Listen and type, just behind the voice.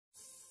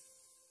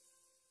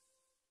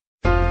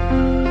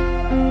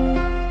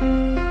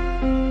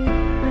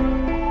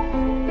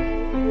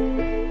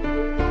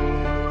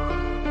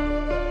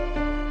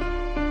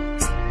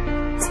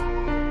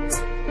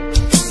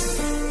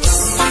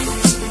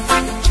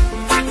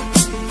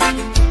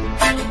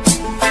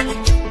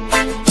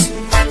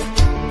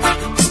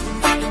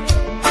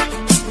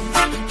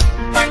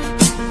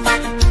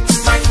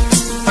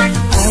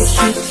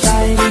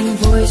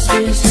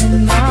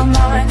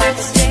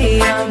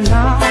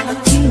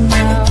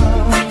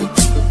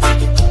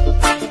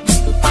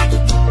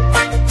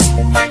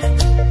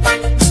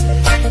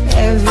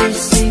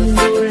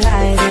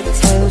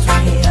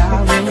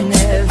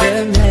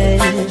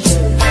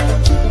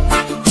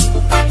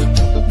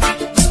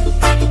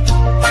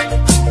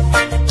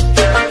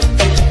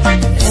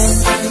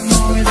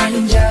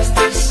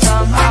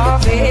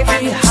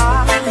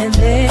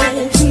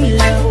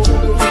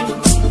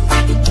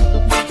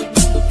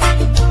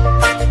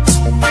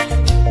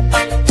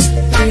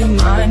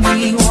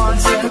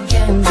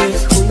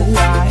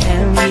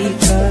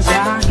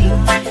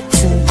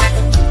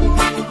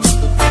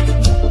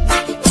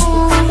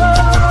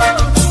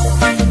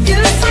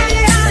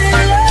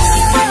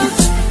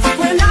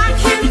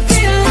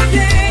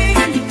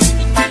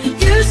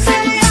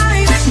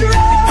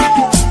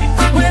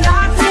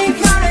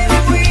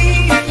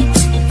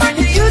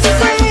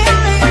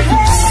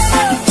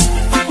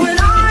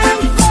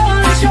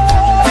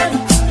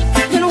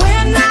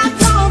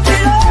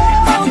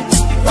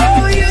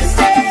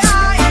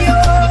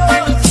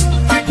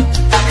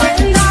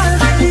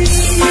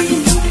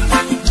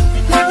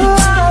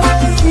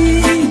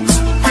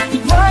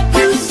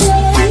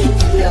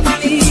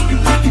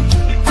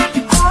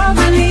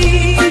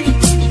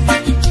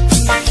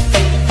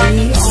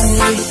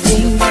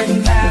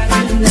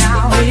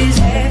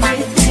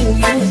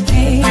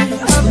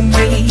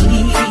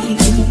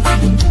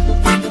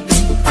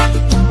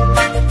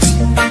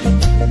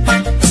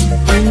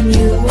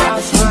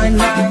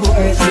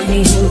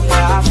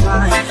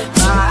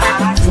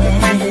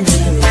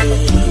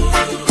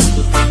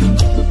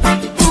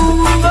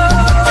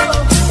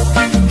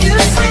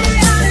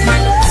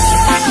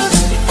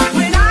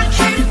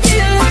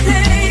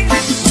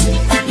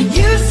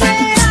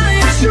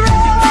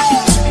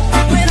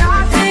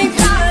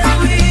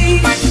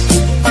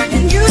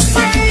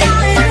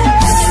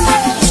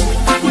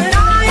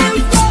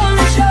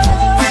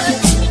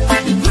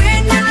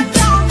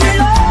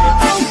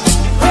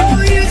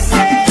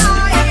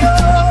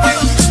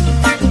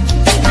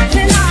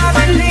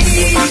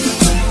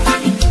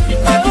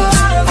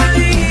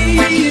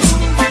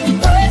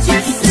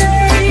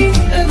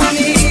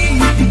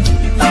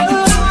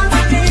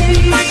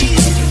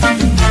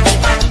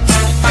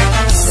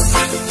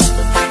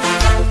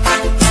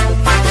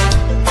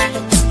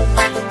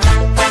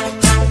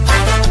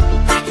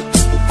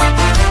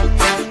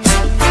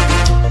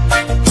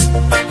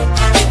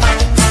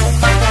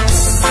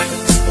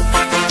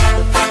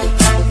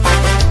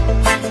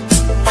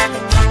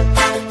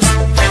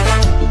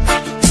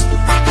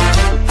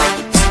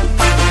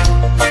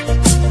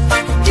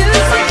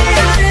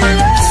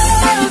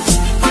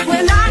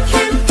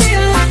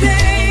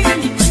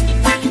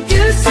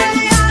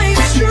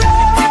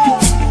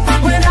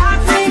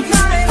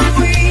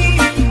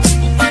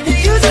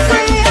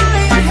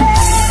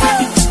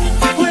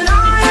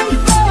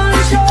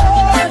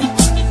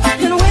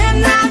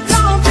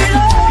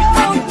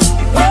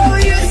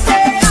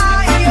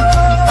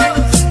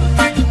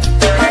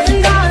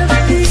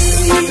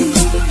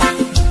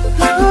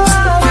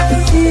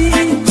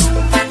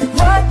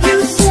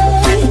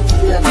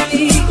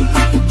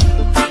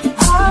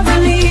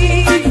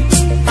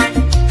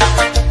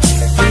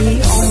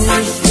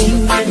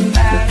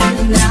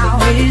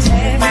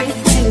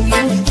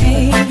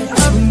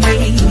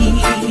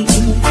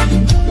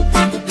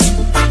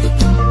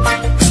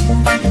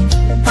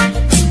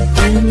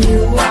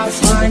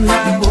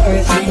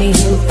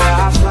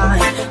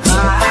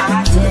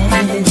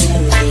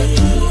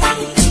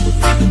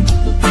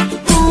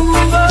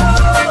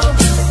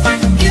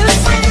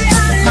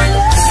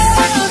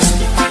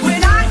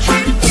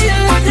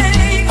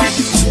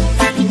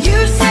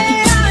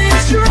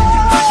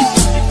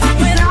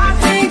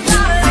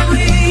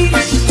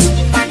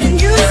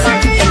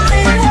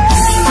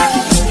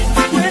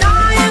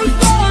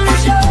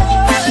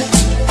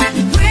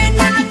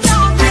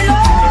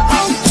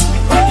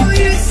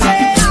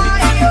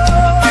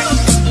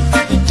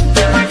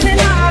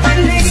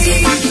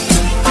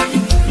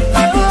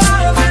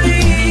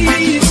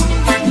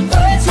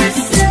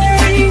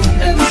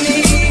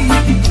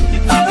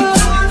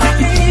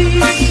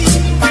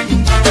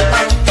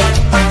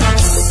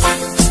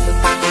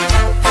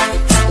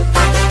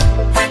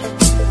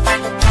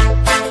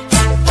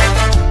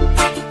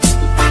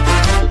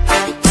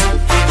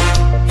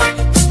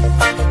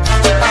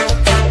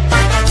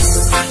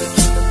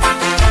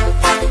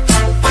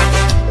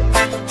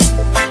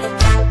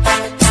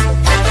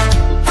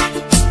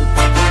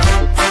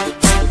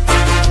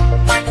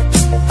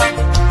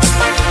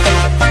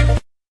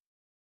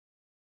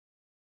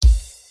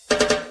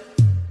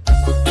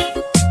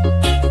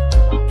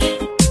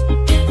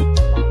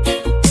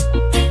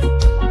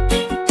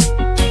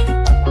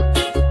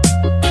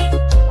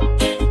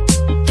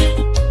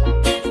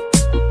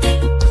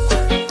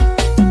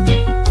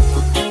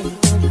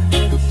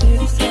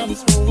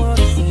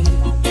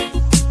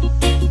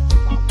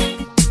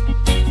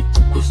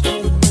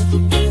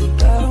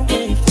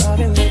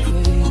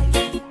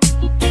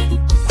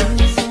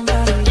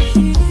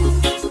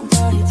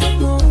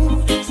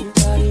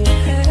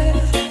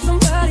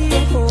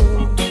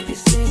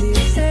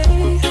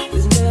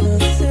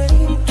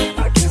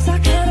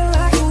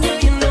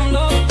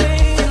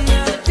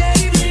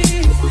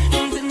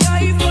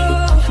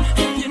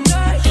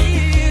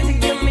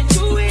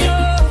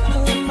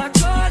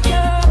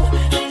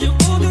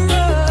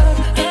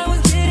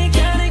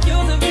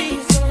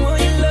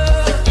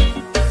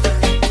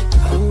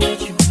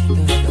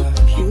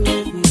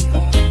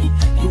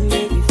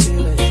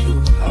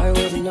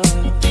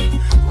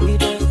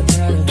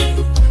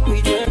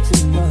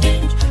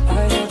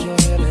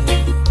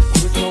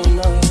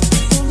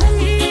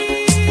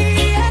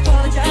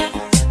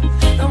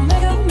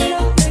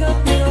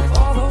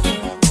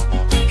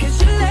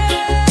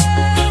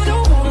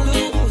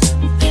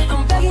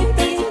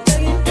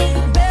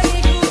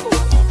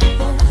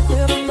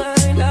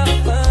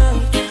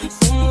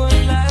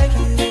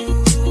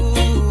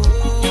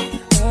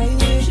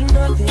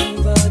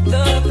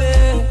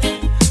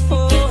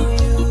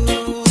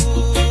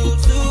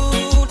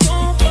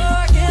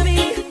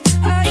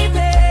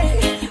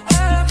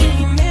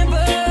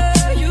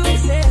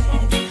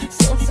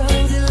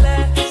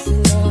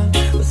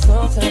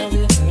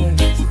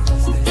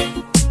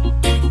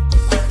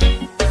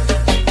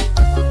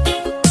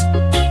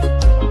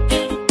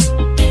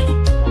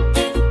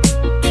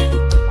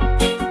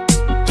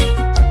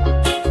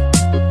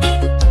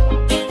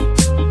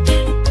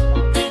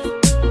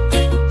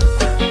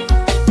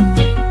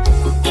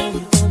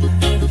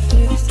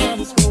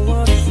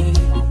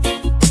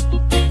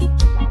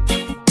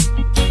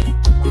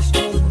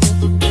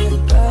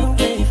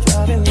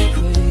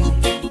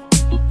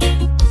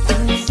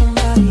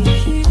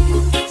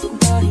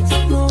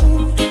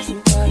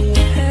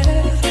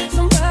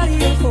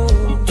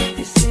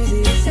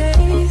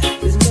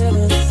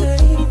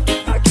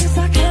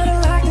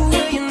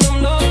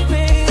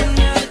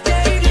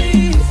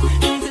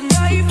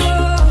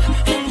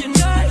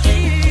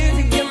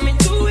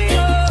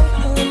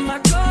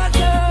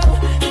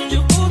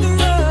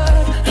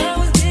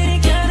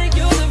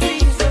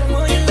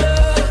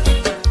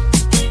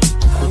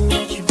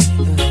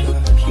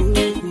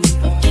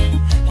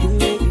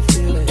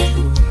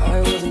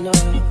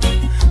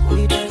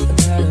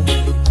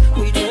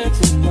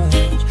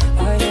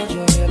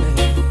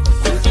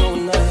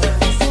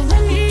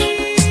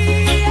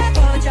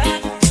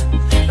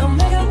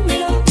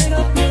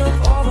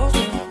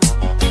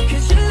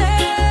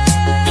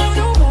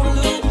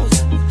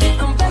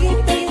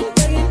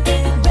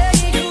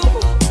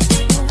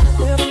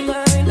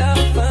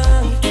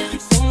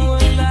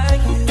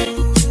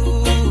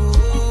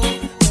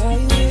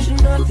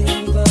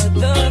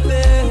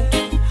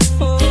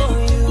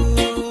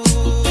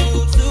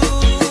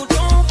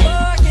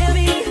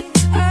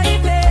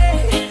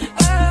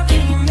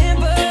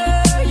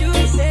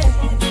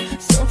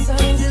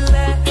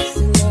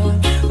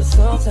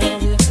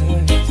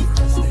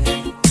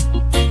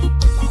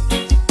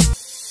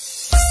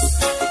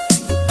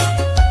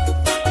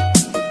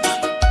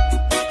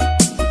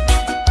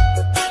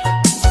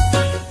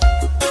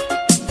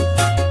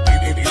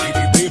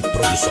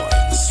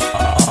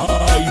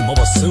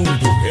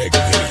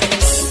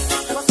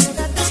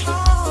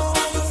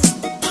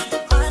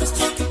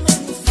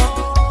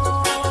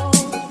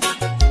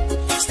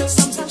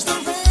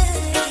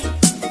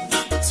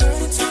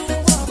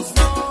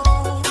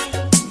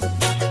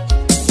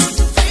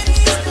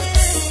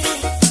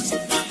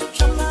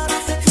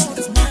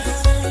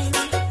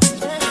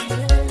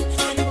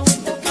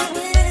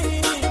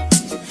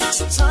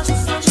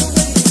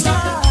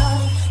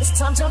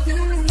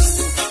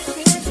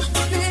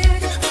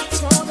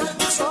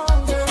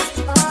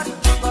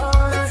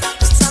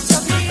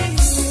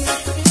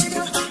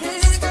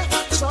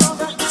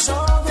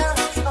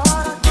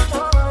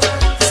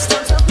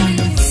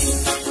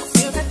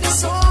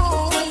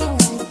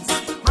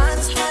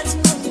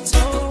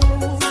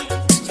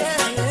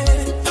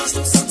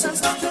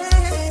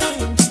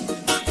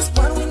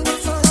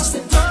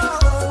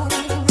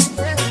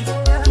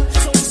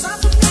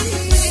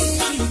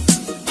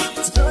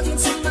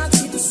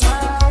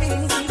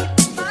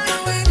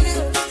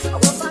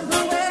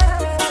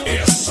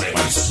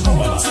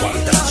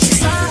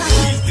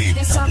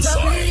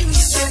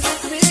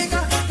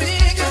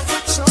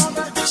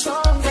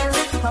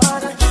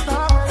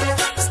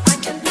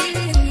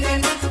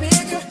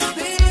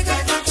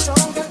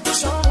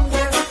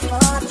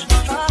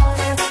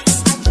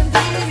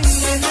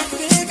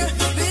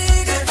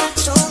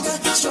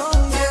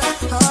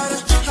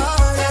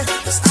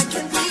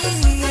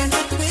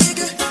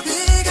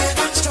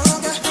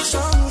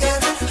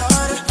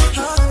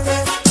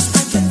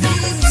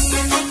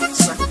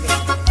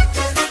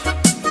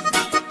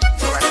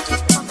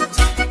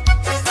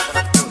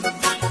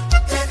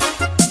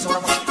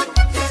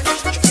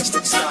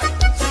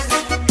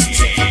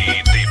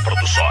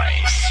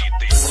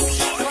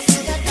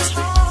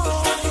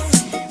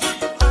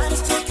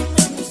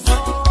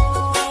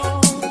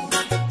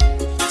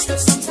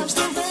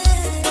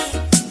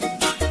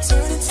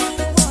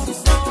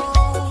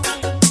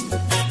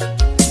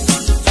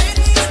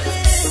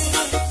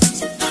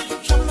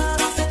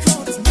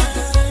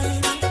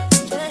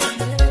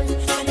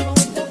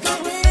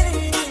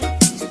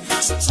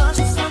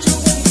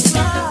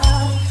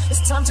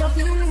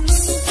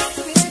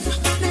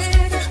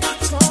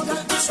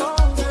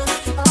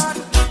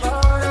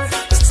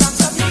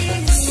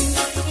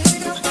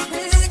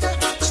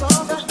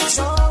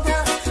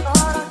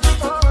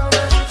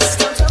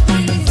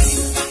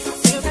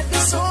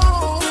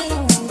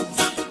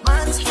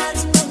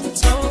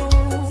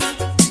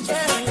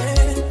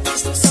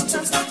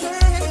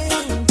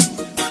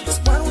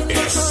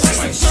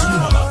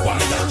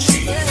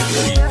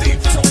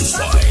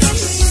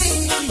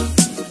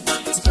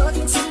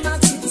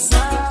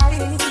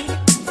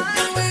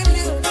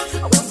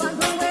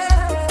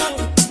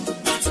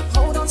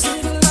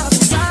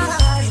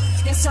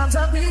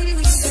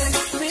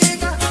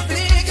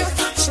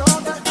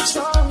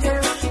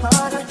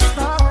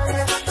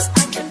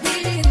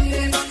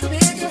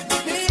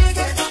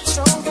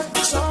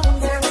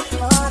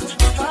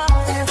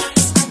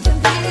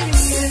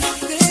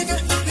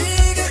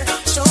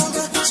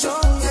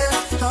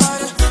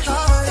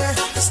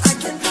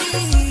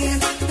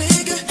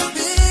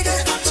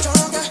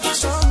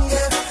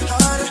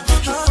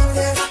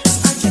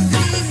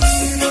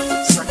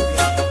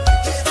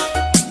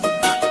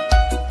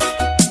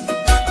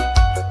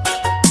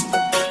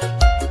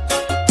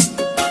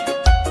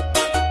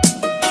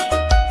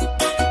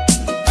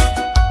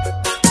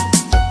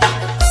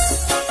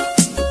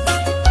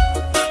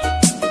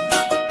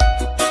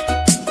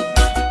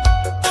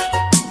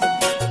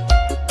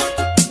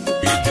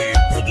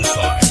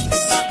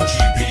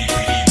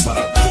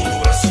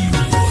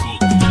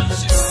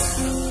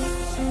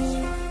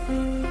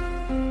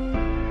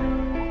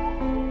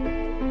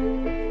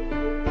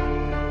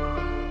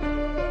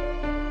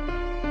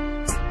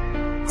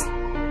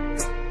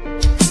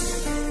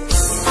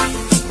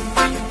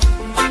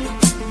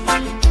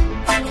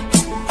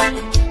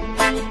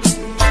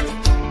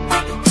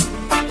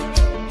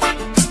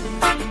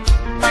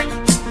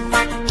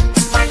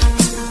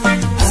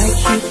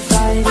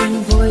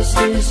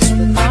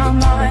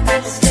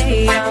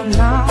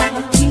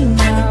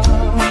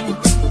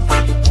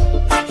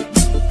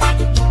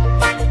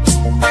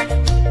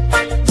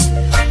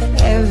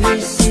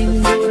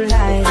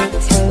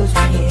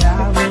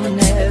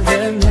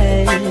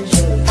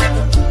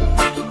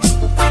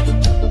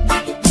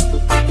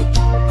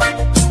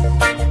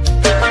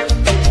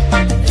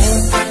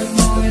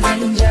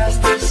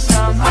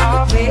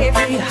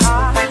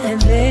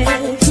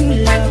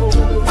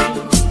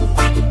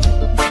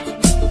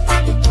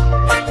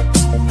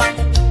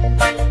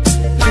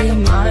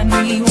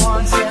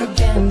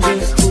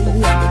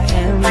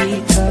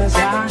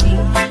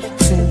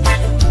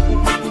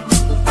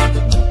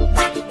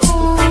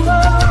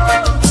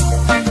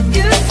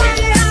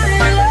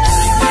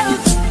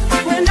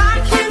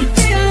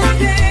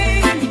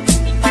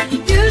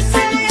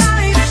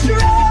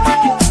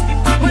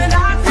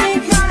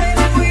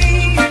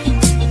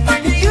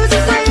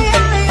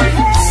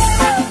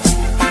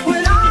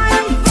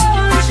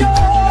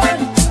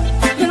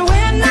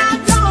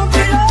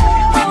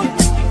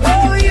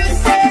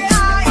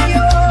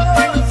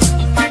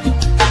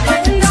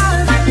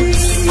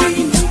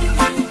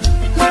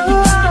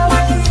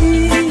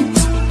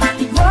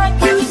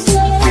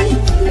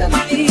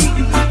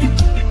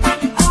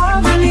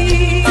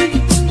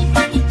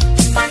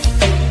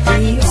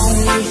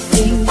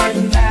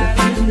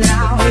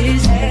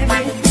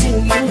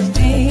everything you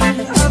think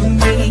of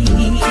me.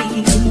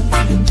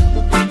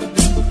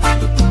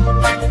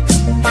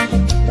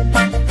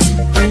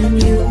 In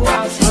you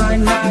I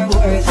find my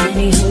worth,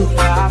 in you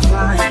I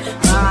find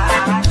my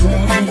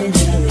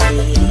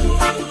identity.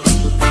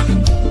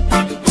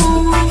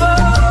 Ooh,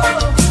 oh,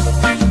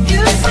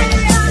 you say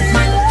I'm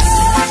in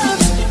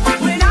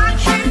love when I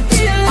can't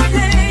feel a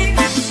thing.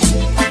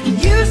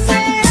 You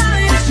say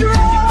I'm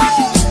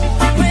strong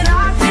when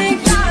I think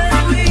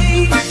I'm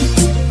weak.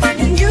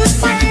 And you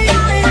say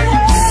I'm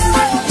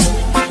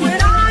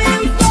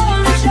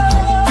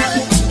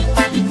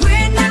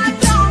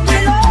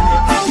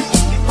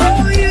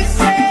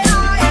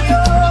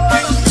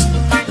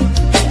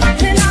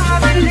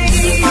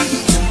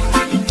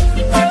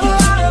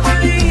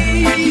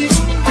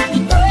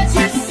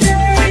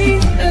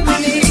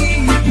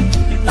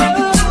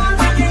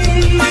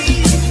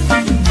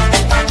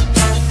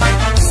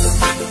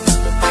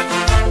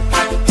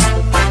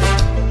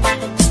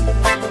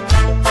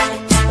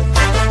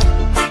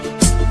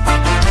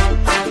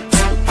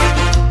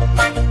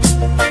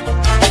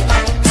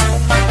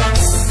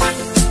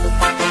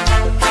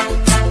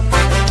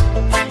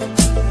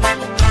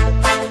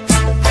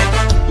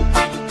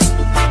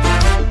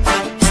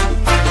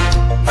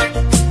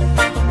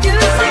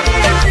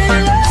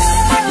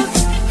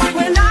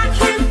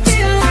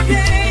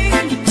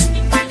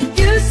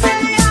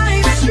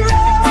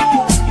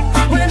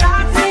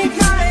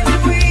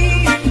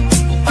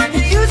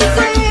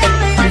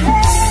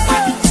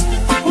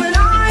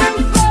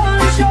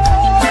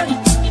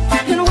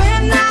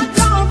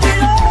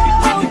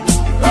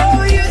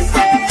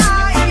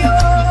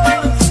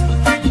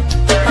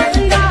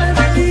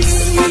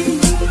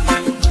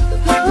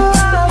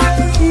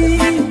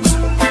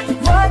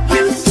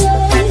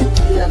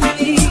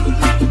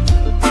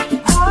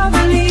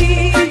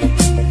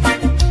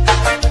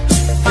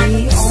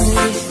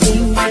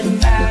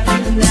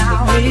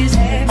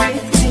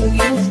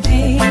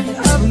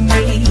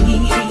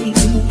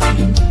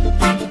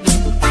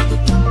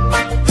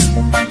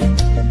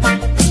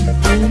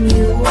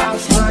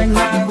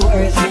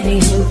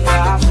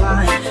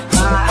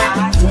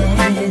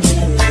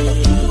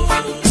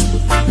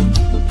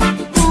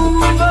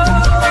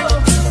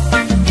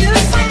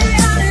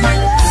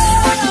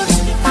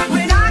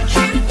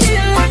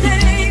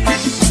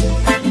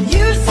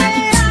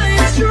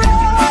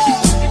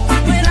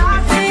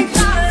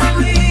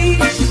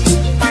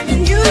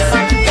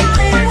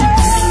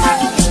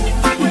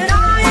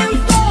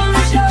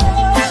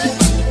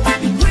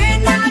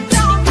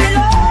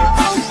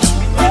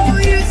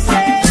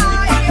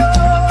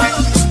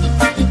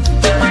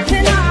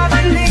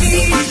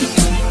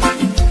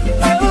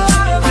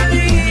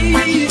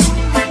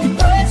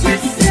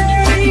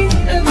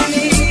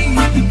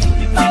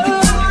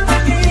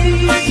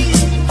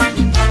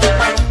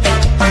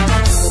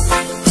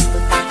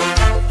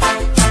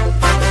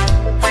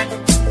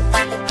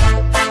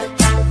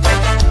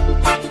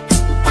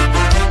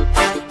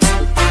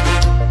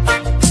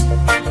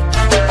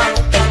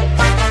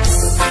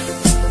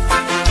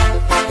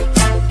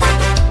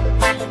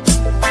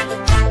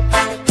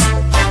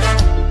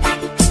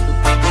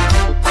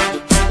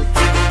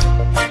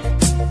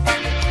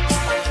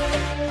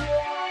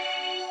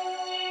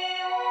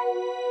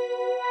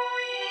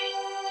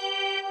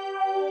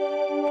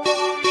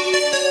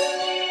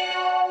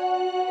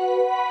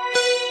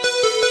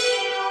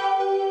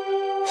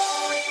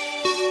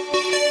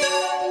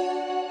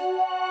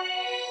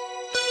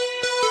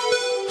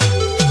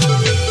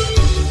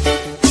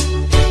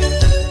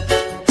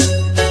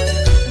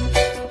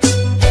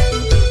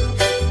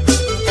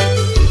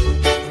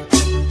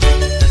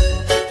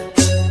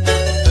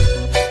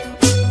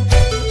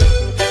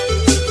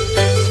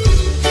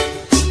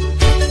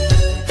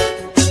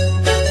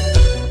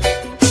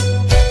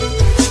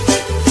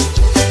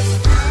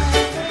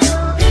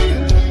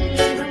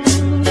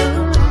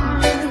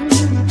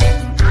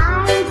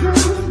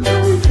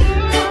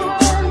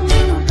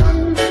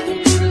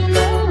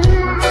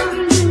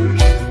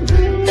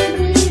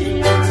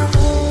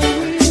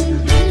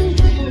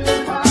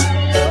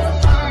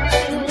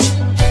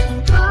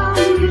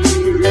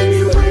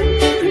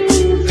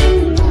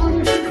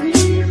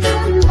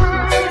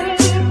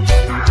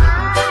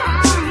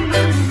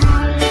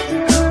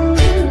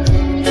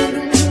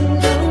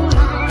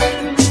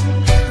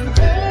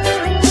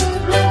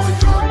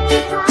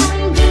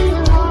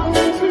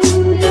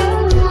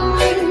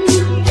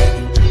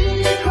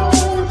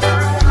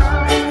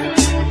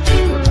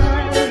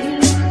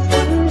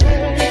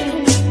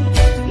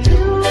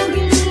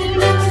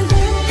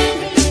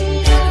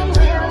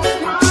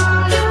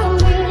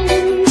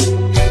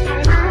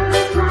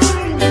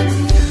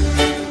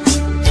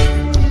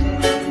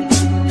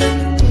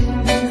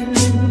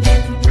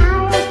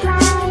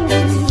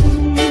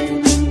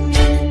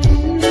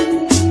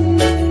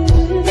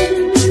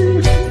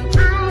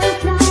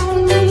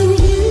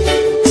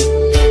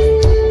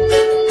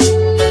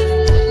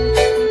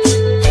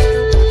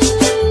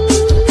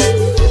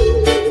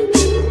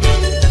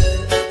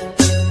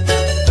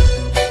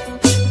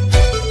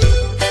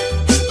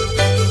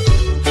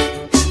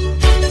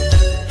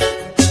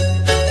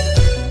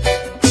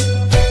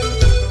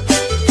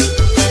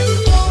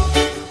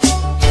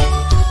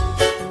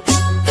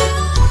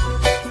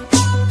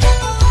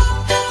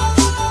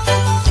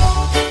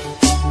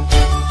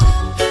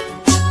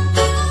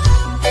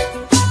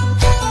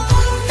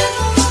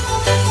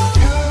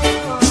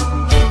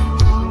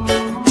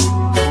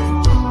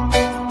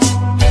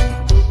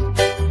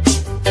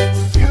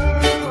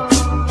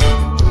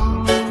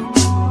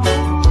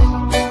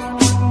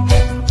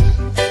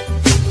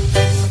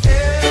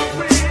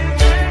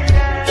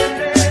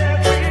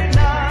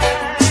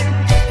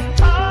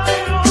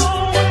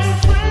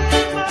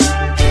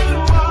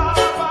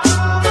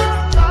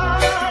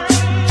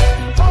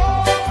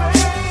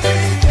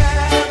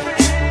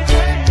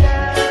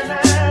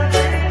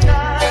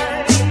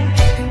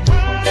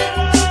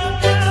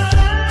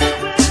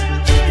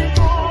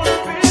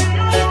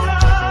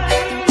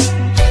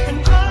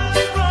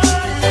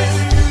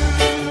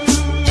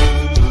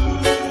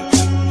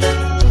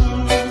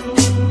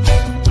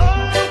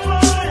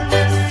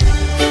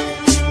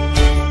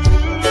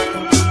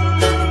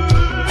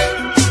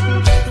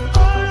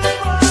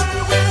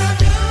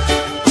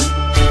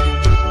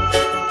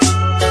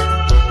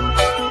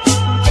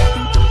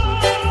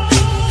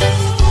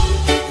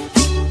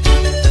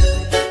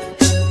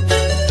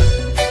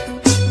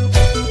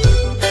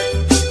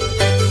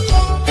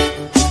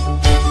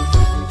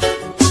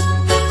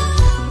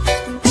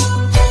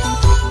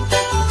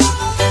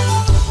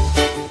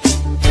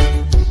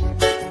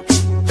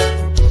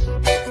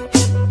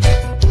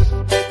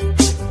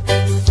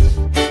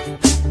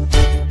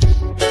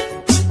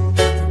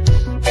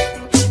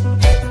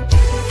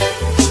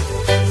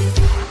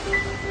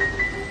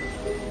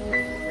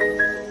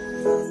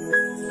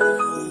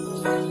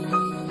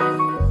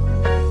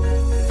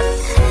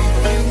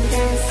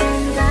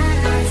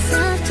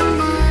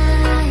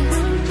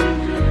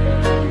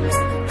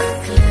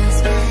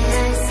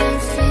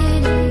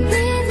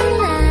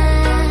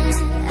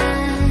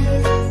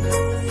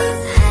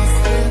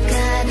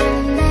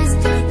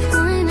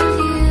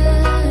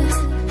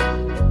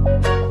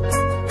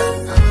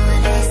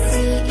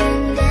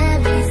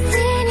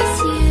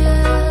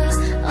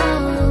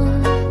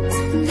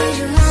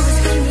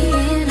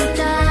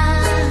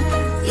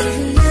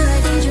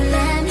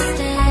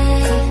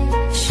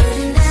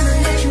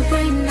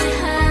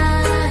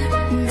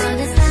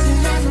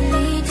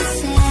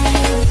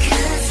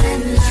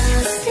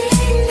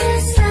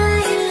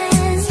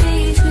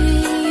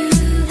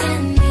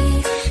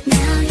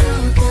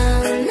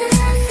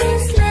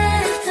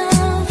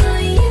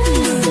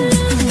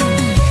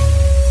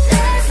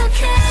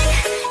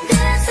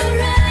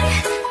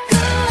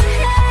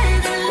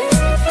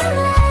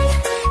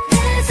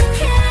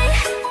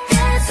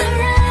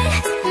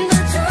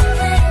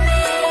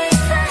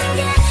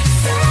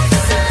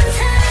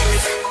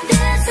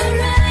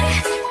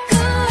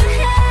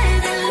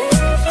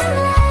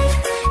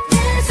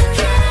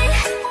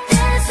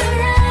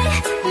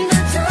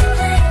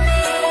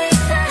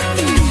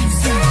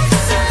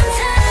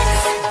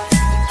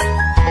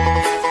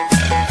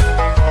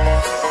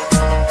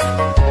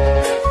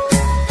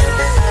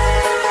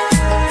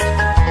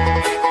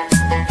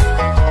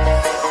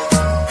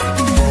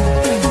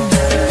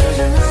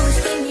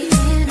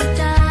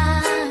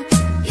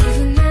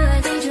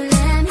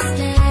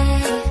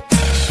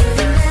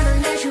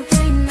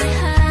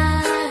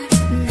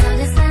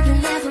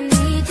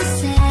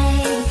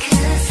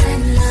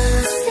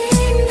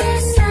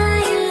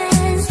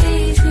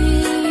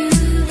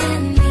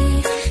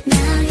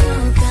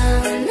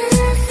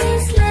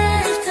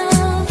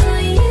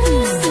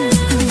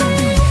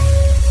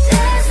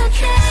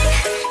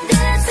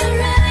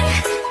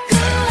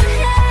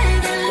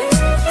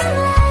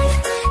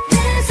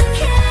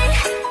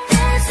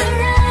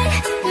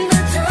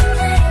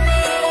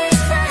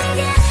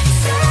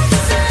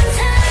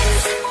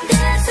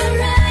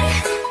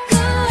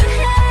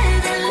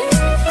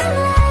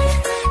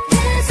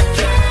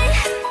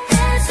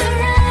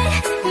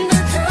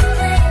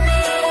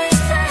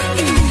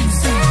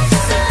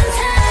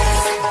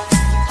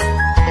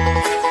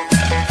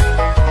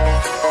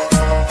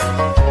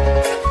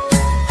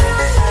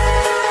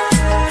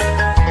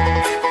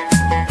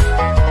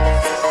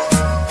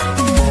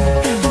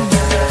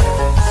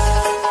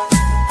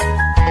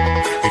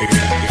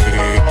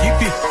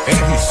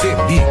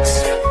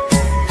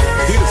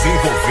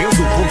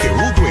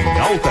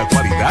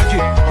qualidade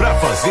pra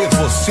fazer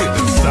você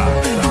dançar.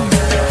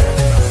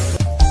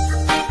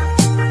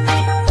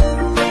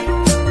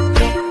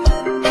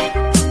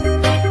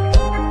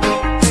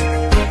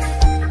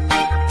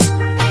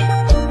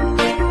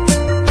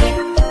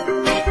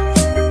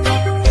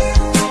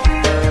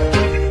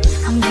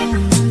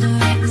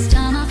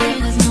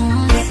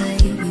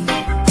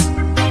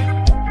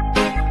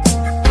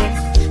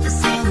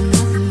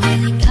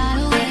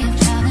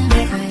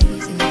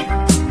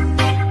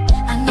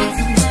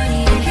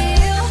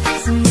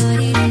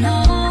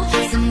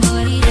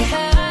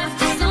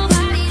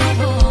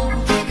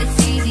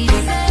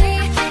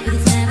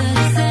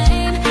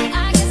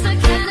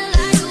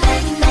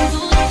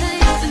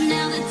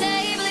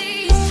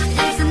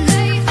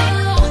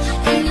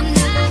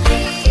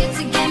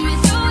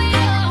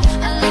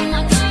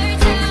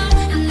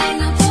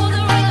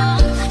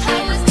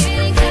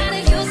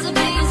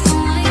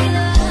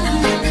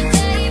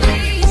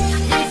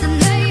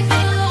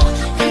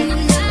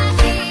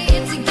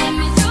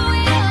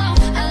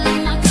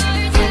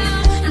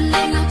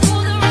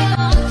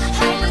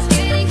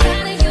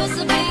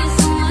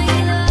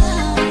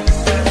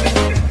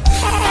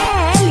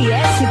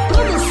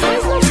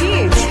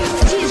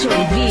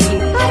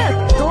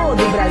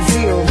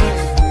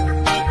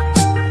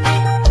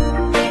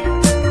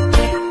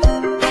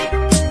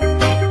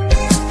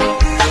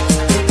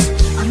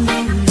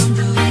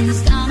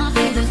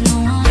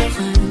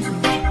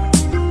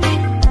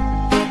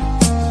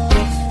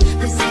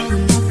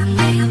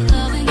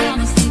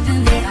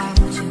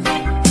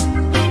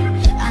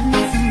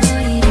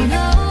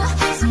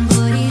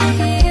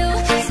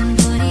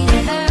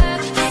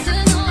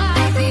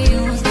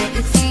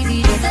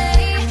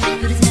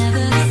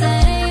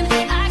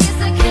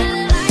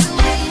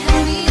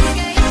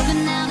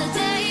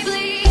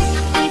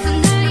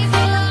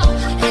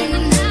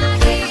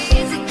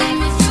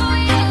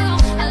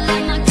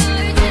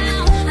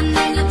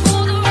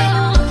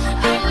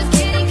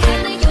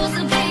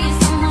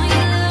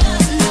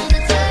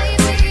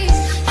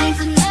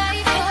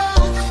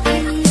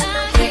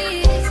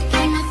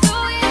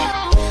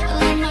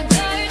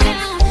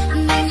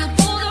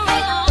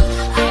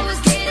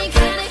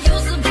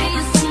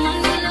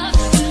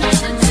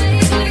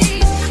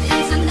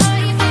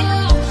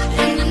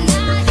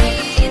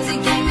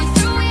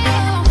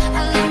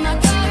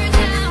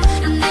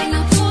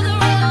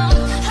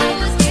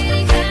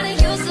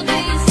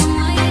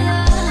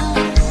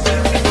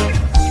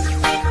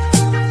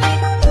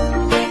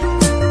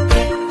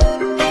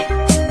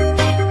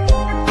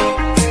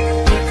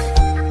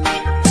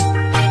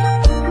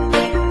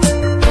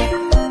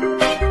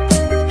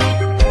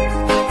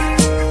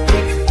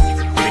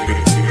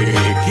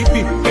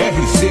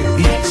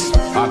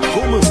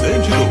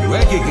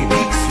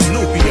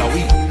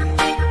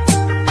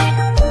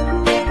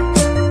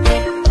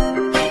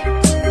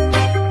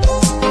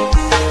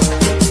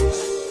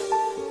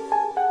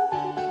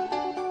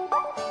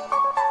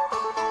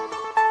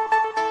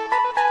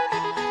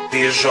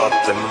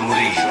 DJ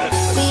Memorina.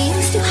 We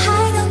used to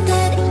hide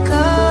under the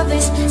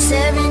covers,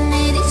 staring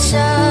at each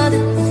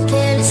other with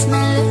careless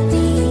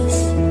melodies.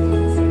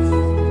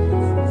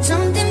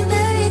 Something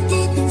buried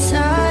deep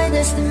inside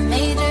us that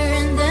made her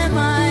and the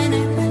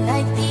minor,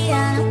 like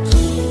piano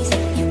keys.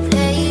 You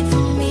played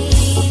for me.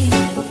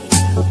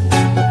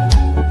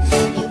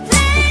 You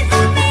played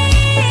for me.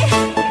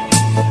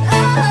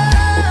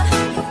 Oh,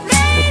 you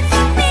played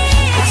for me.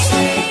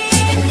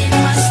 Even in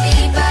my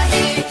sleep, I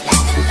hear it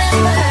like the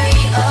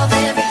memory of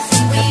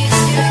everything we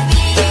used to be.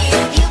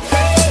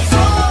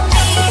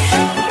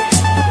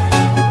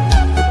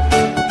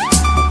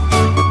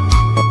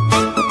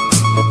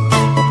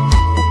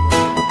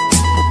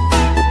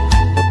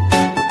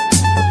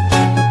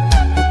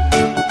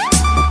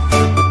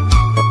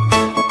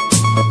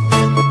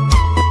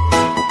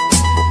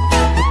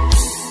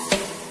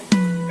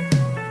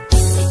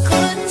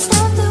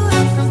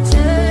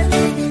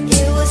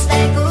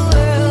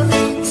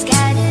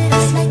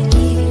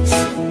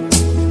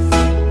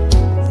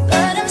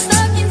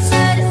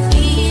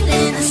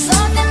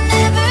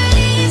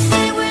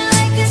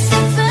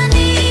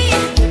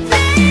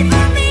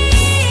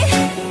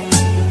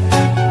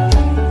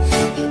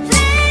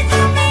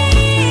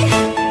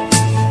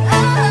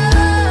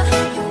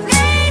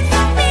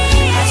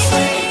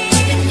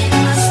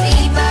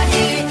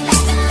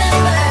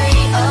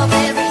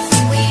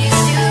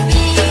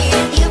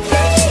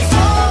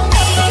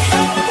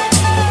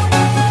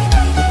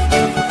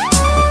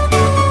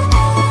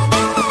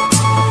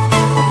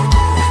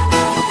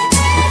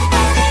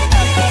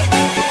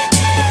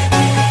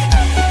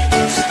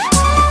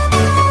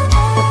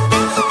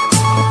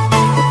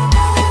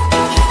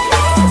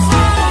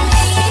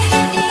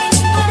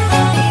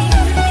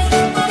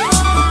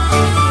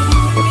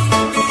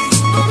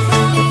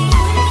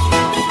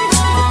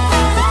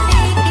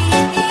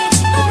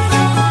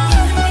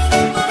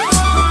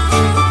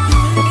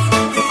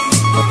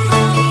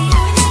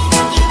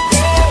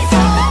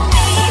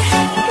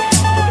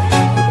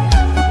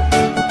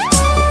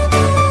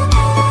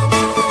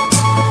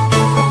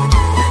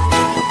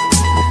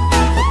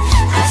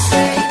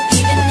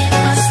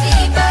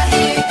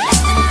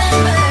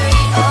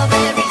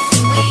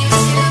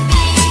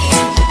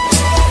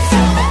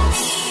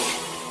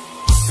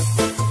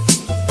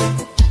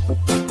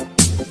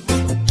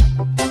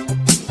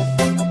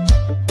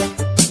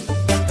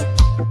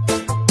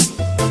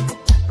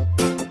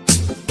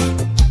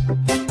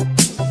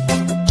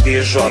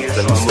 Some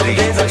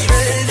days I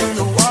tread in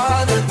the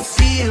water and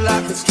feel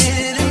like it's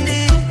getting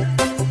deep.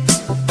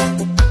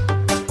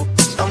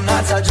 Some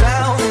nights I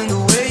drown in the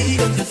weight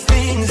of the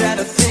things that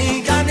I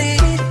think I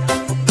need.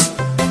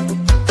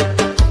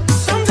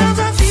 Sometimes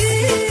I feel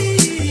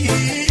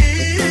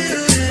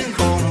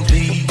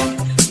incomplete,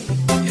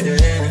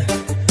 yeah.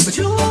 But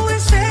you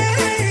always say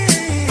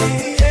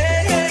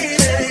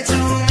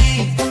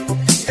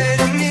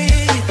to me,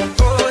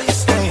 oh, you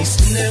stay.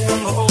 Someday when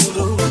we're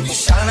older, we'll be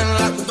shining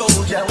like the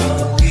gold, yeah,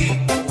 won't we?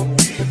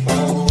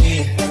 Won't we?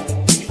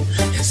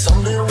 And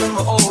someday when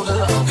we're older,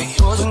 I'll be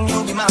yours and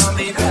you'll be mine,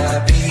 baby,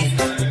 happy,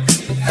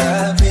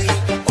 happy.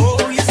 Oh,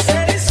 you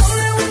say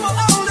someday when we're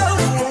older,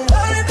 we won't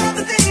worry about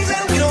the things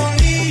that we don't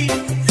need,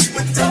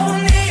 we don't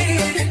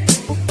need.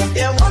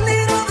 Yeah, one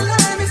day down the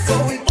line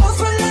before we both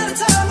run out of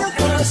time, you're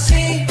gonna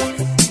see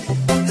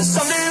that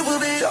someday we'll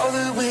be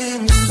older with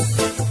me.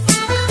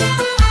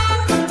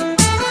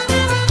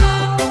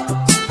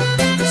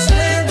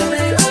 Someday we'll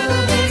be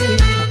older with me.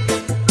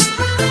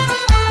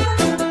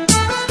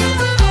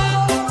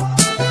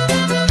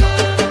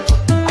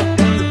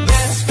 The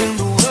best and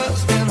the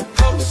worst and the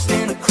post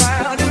in a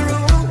crowded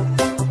room.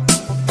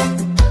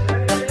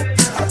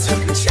 I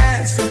took a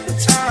chance, took the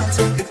time,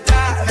 took a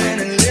dive and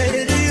it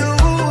led to you.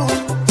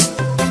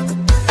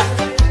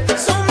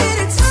 So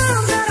many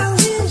times that I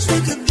wish we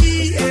could be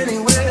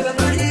anywhere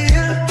but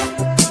here.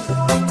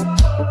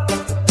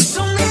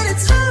 So many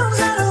times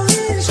that I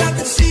wish I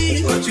could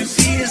see what you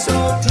see is so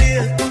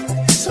clear,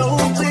 so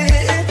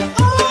clear.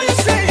 Oh, you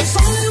say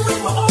someday when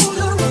we're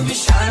older, we'll be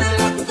shining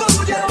like the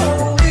gold, yeah,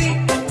 won't we?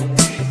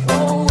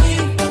 Won't we?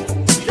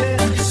 Yeah.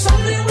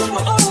 Someday when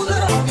we're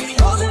older, I'll be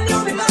yours and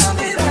you'll be mine,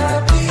 baby,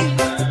 happy,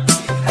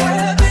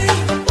 happy.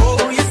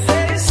 Oh, you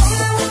say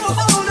someday when we're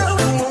older,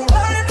 we won't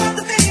worry about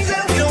the things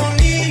that we don't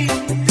need,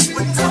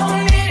 we don't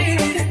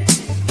need.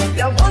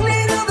 Yeah, one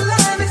day down the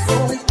line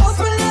before we both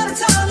run out of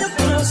time, you're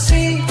gonna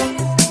see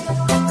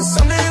that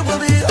someday we'll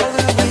be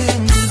older with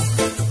me.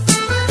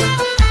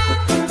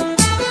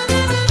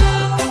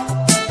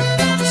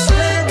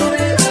 Someday we'll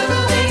be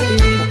older with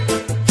me.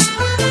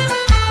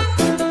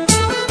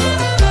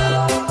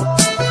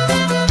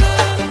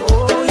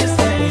 Oh, you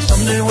say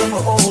someday when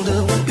we're older,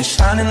 we'll be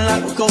shining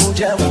like gold,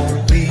 yeah,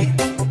 won't we?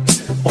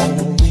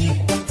 Won't we?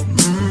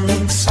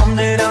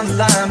 Someday down the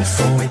line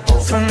before we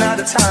both run out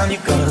of time,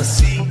 you're gonna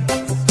see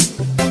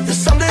that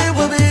someday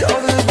we'll be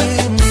older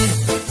with me.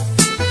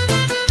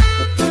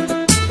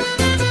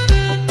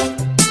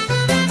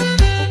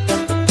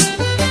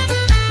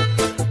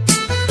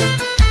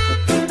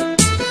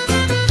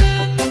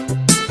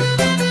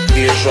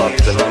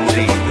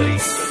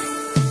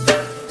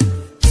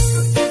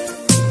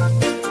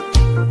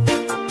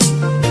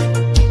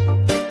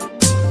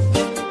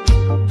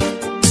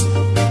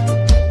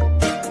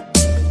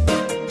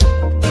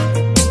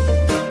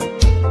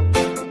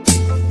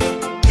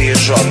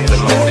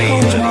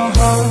 Holds my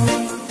heart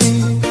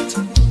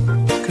beating,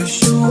 'cause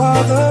you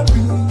are the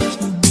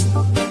reason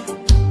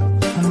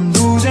I'm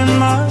losing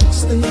my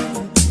sleep.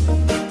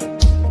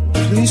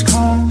 Please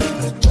calm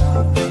it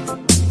down.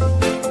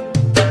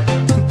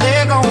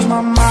 There goes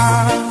my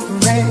mind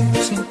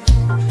racing,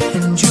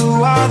 and you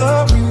are the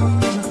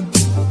reason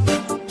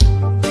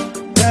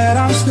that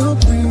I'm still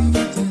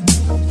breathing.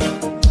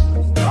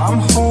 I'm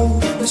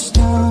hopeless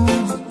now.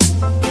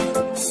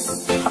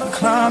 I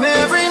climb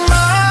every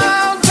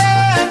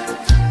mountain,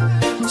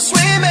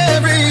 swim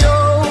every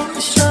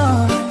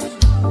ocean,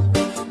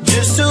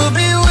 just to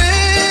be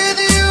with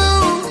you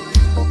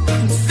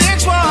and fix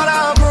what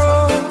I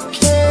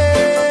broken.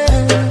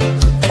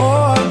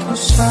 Oh,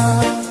 'cause I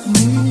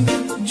need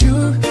you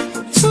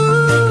to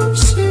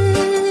see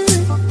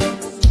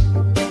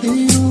that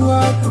you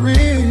are the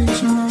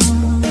reason,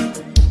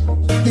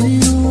 that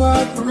you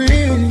are the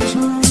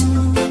reason.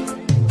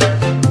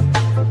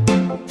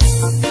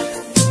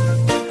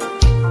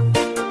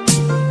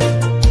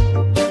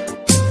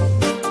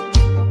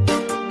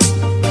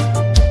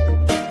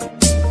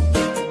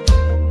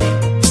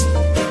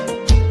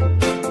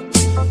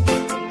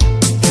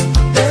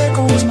 There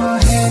goes my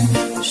hand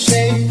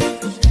shaking,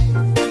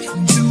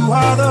 and you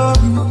are the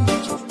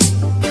reason.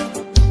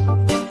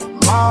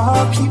 My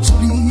heart keeps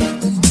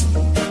beating,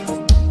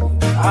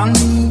 I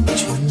need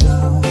you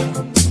now.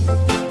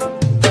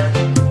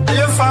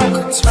 If I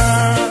could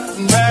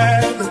turn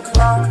back the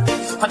clock,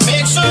 I'd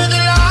make sure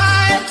that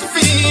I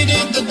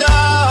defeated the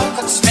dark.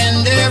 I'd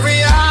spend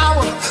every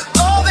hour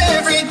of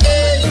every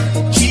day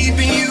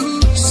keeping you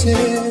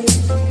safe.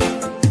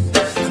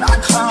 And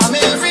I'd climb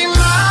every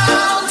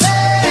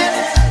mountain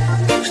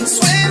and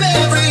swim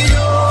every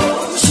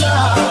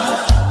ocean,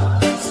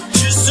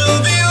 just to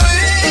be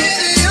with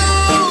you,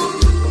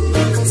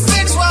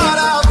 fix what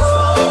I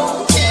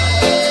broken.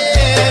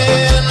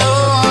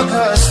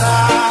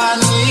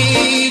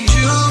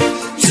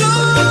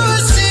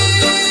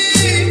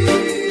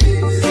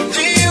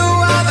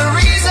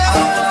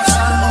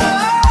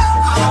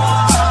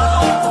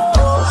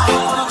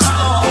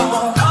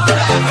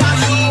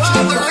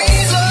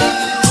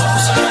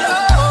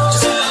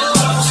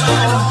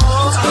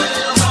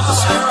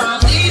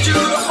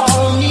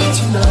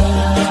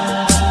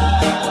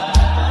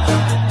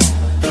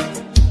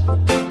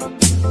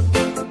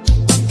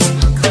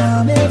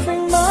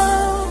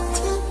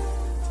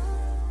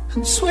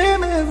 and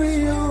swim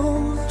every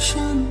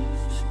ocean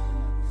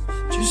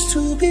just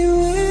to be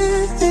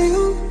with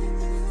you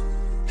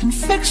and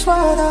fix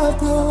what I've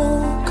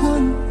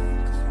broken.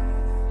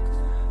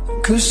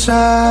 'Cause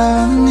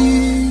I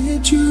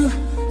need you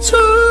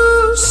to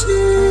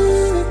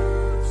see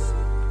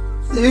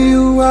that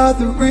you are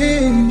the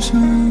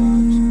reason.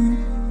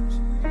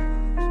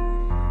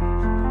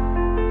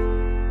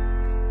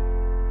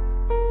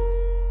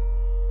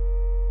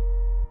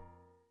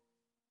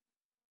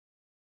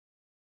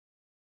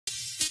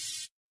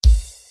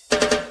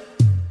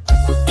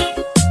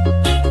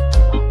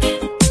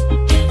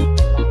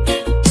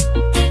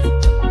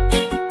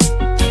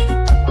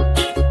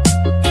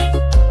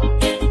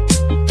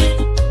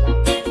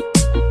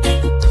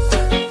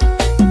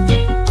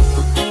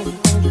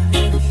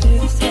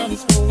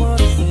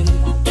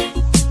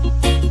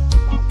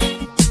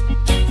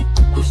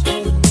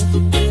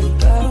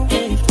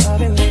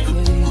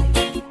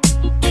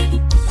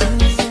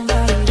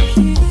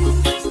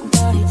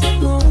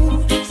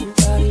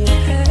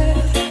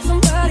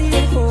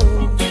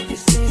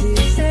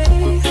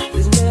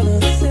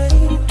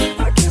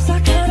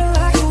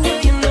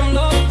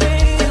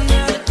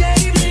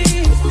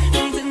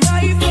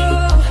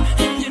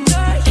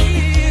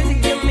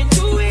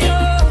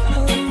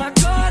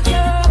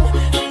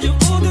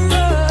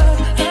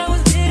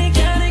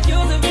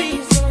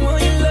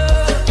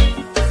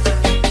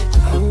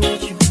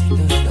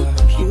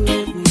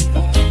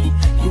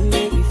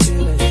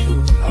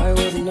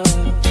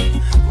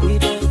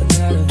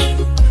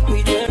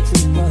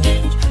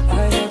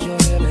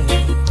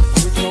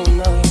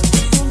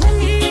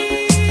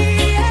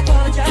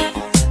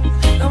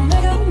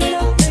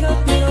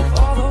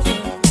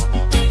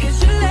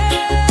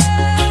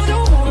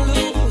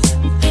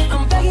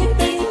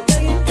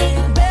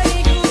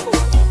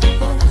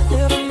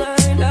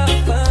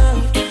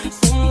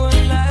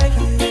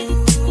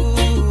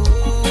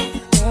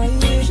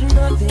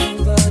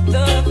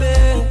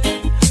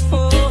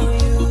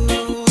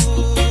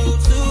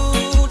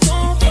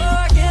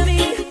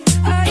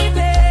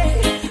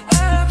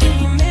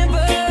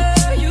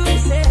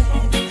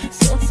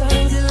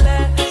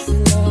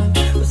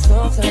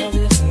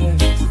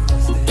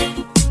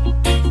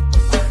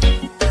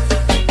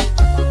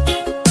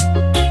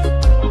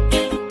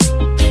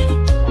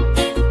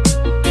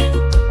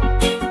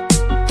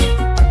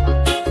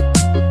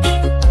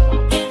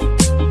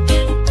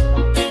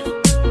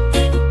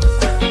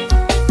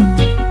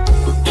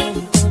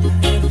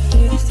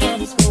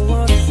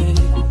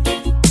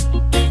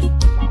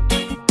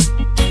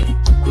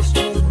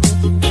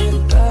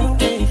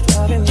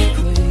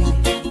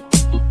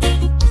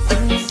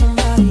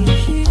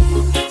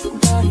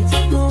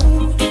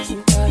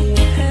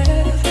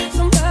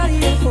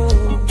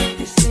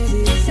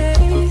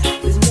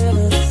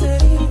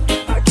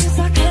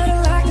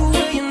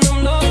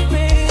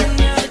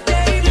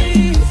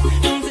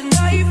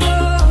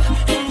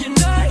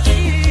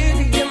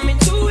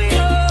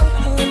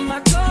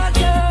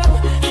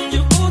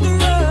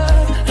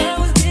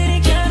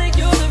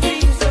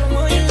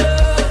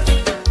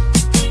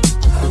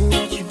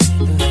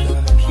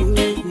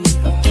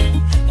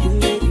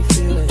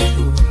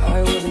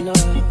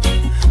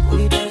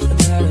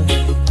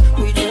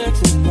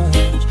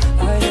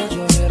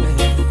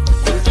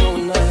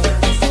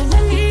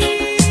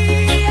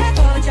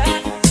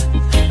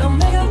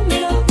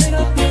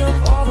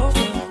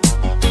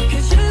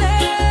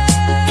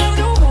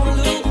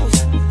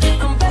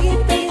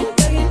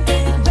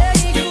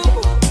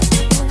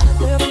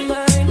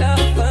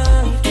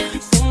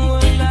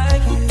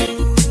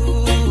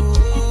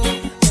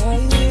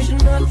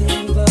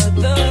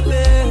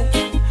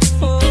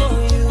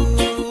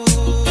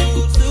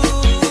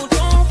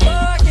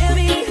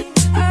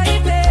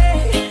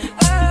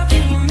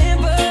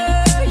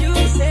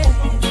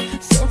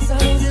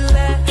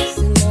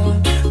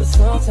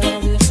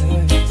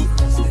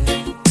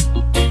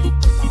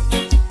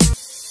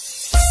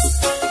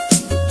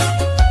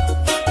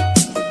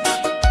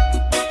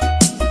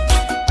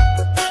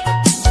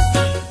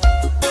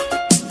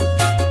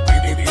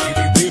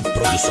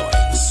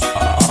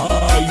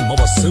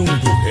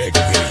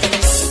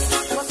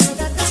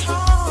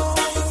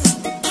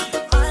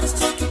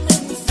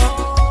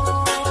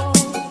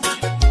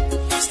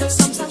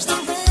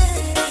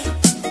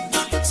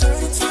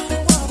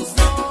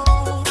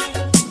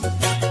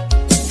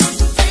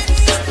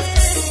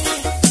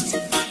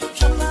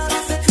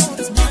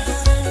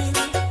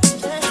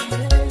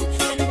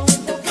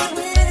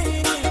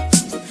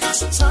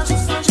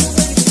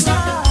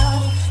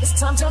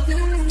 Time to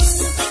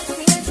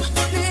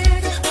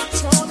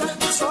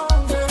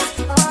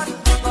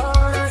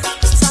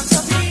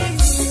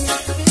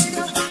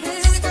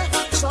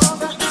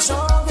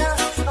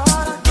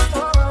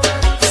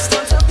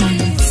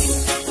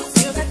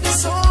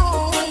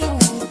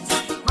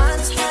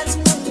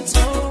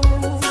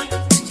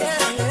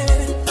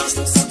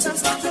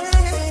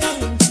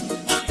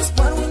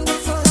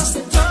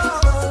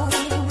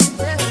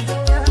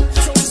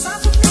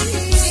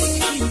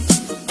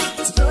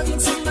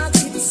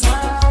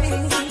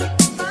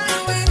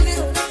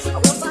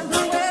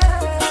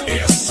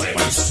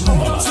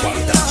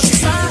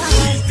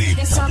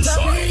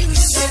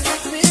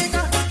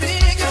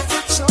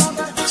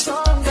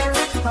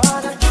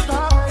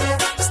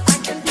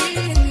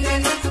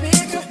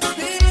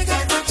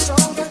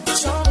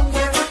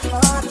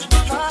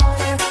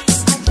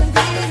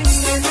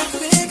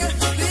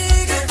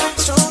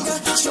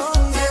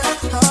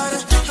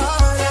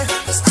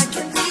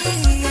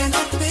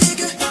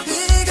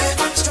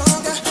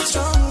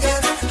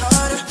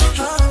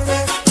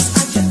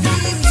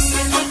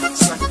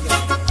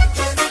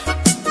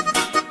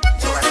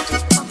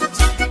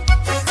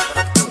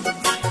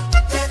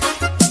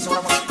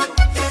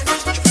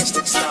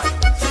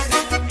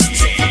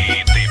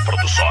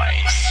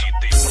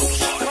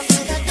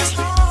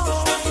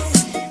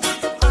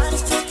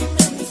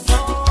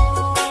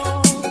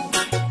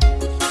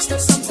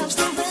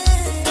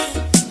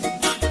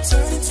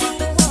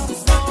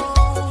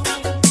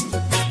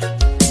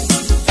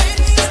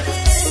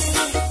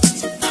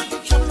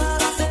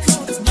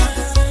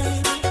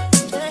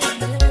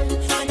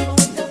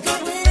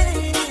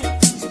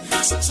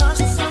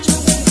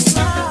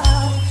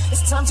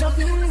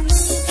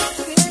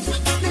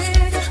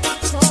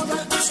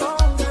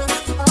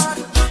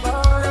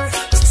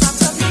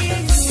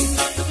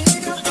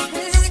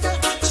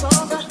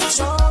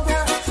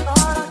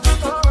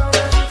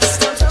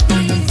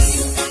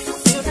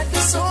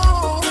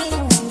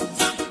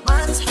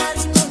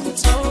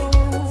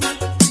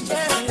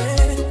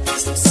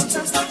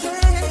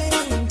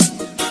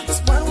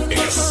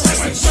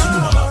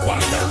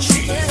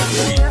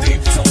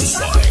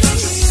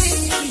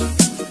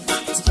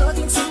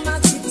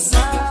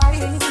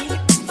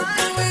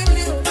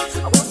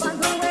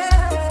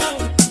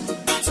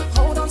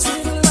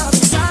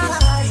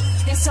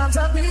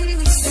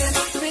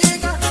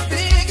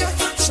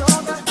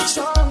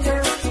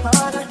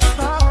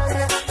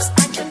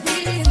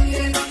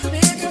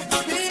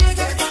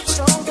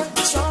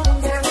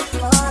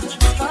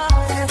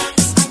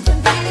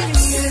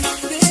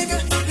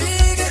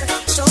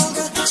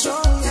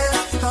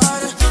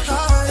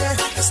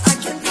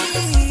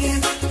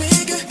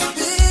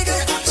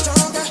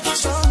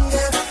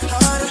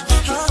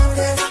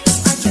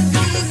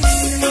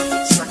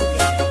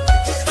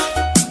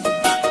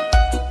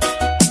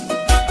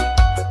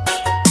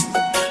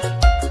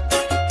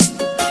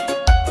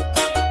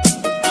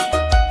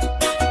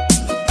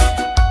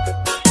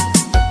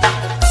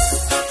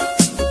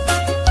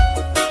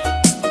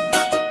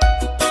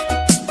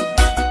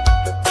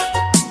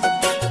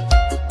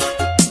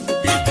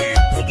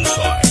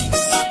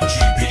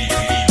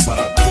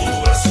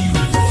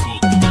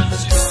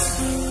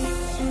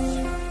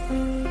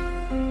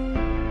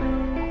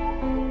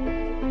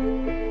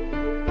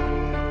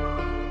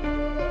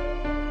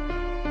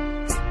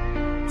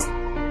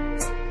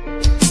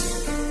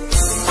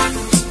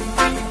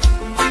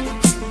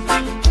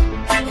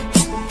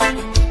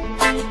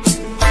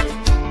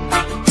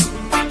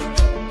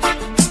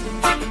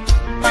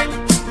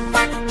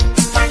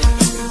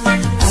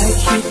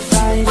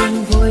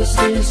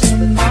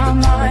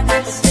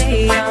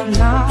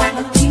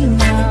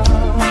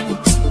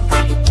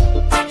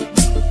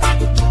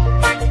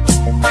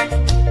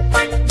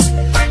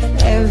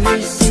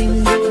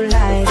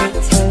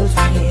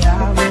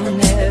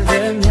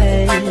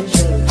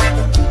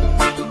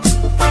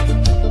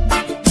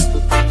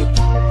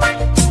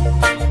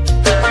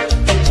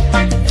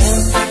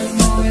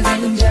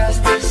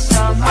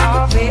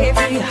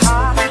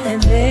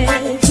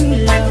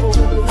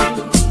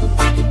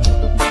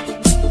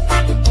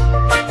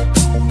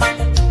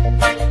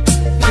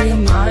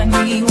Remind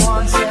me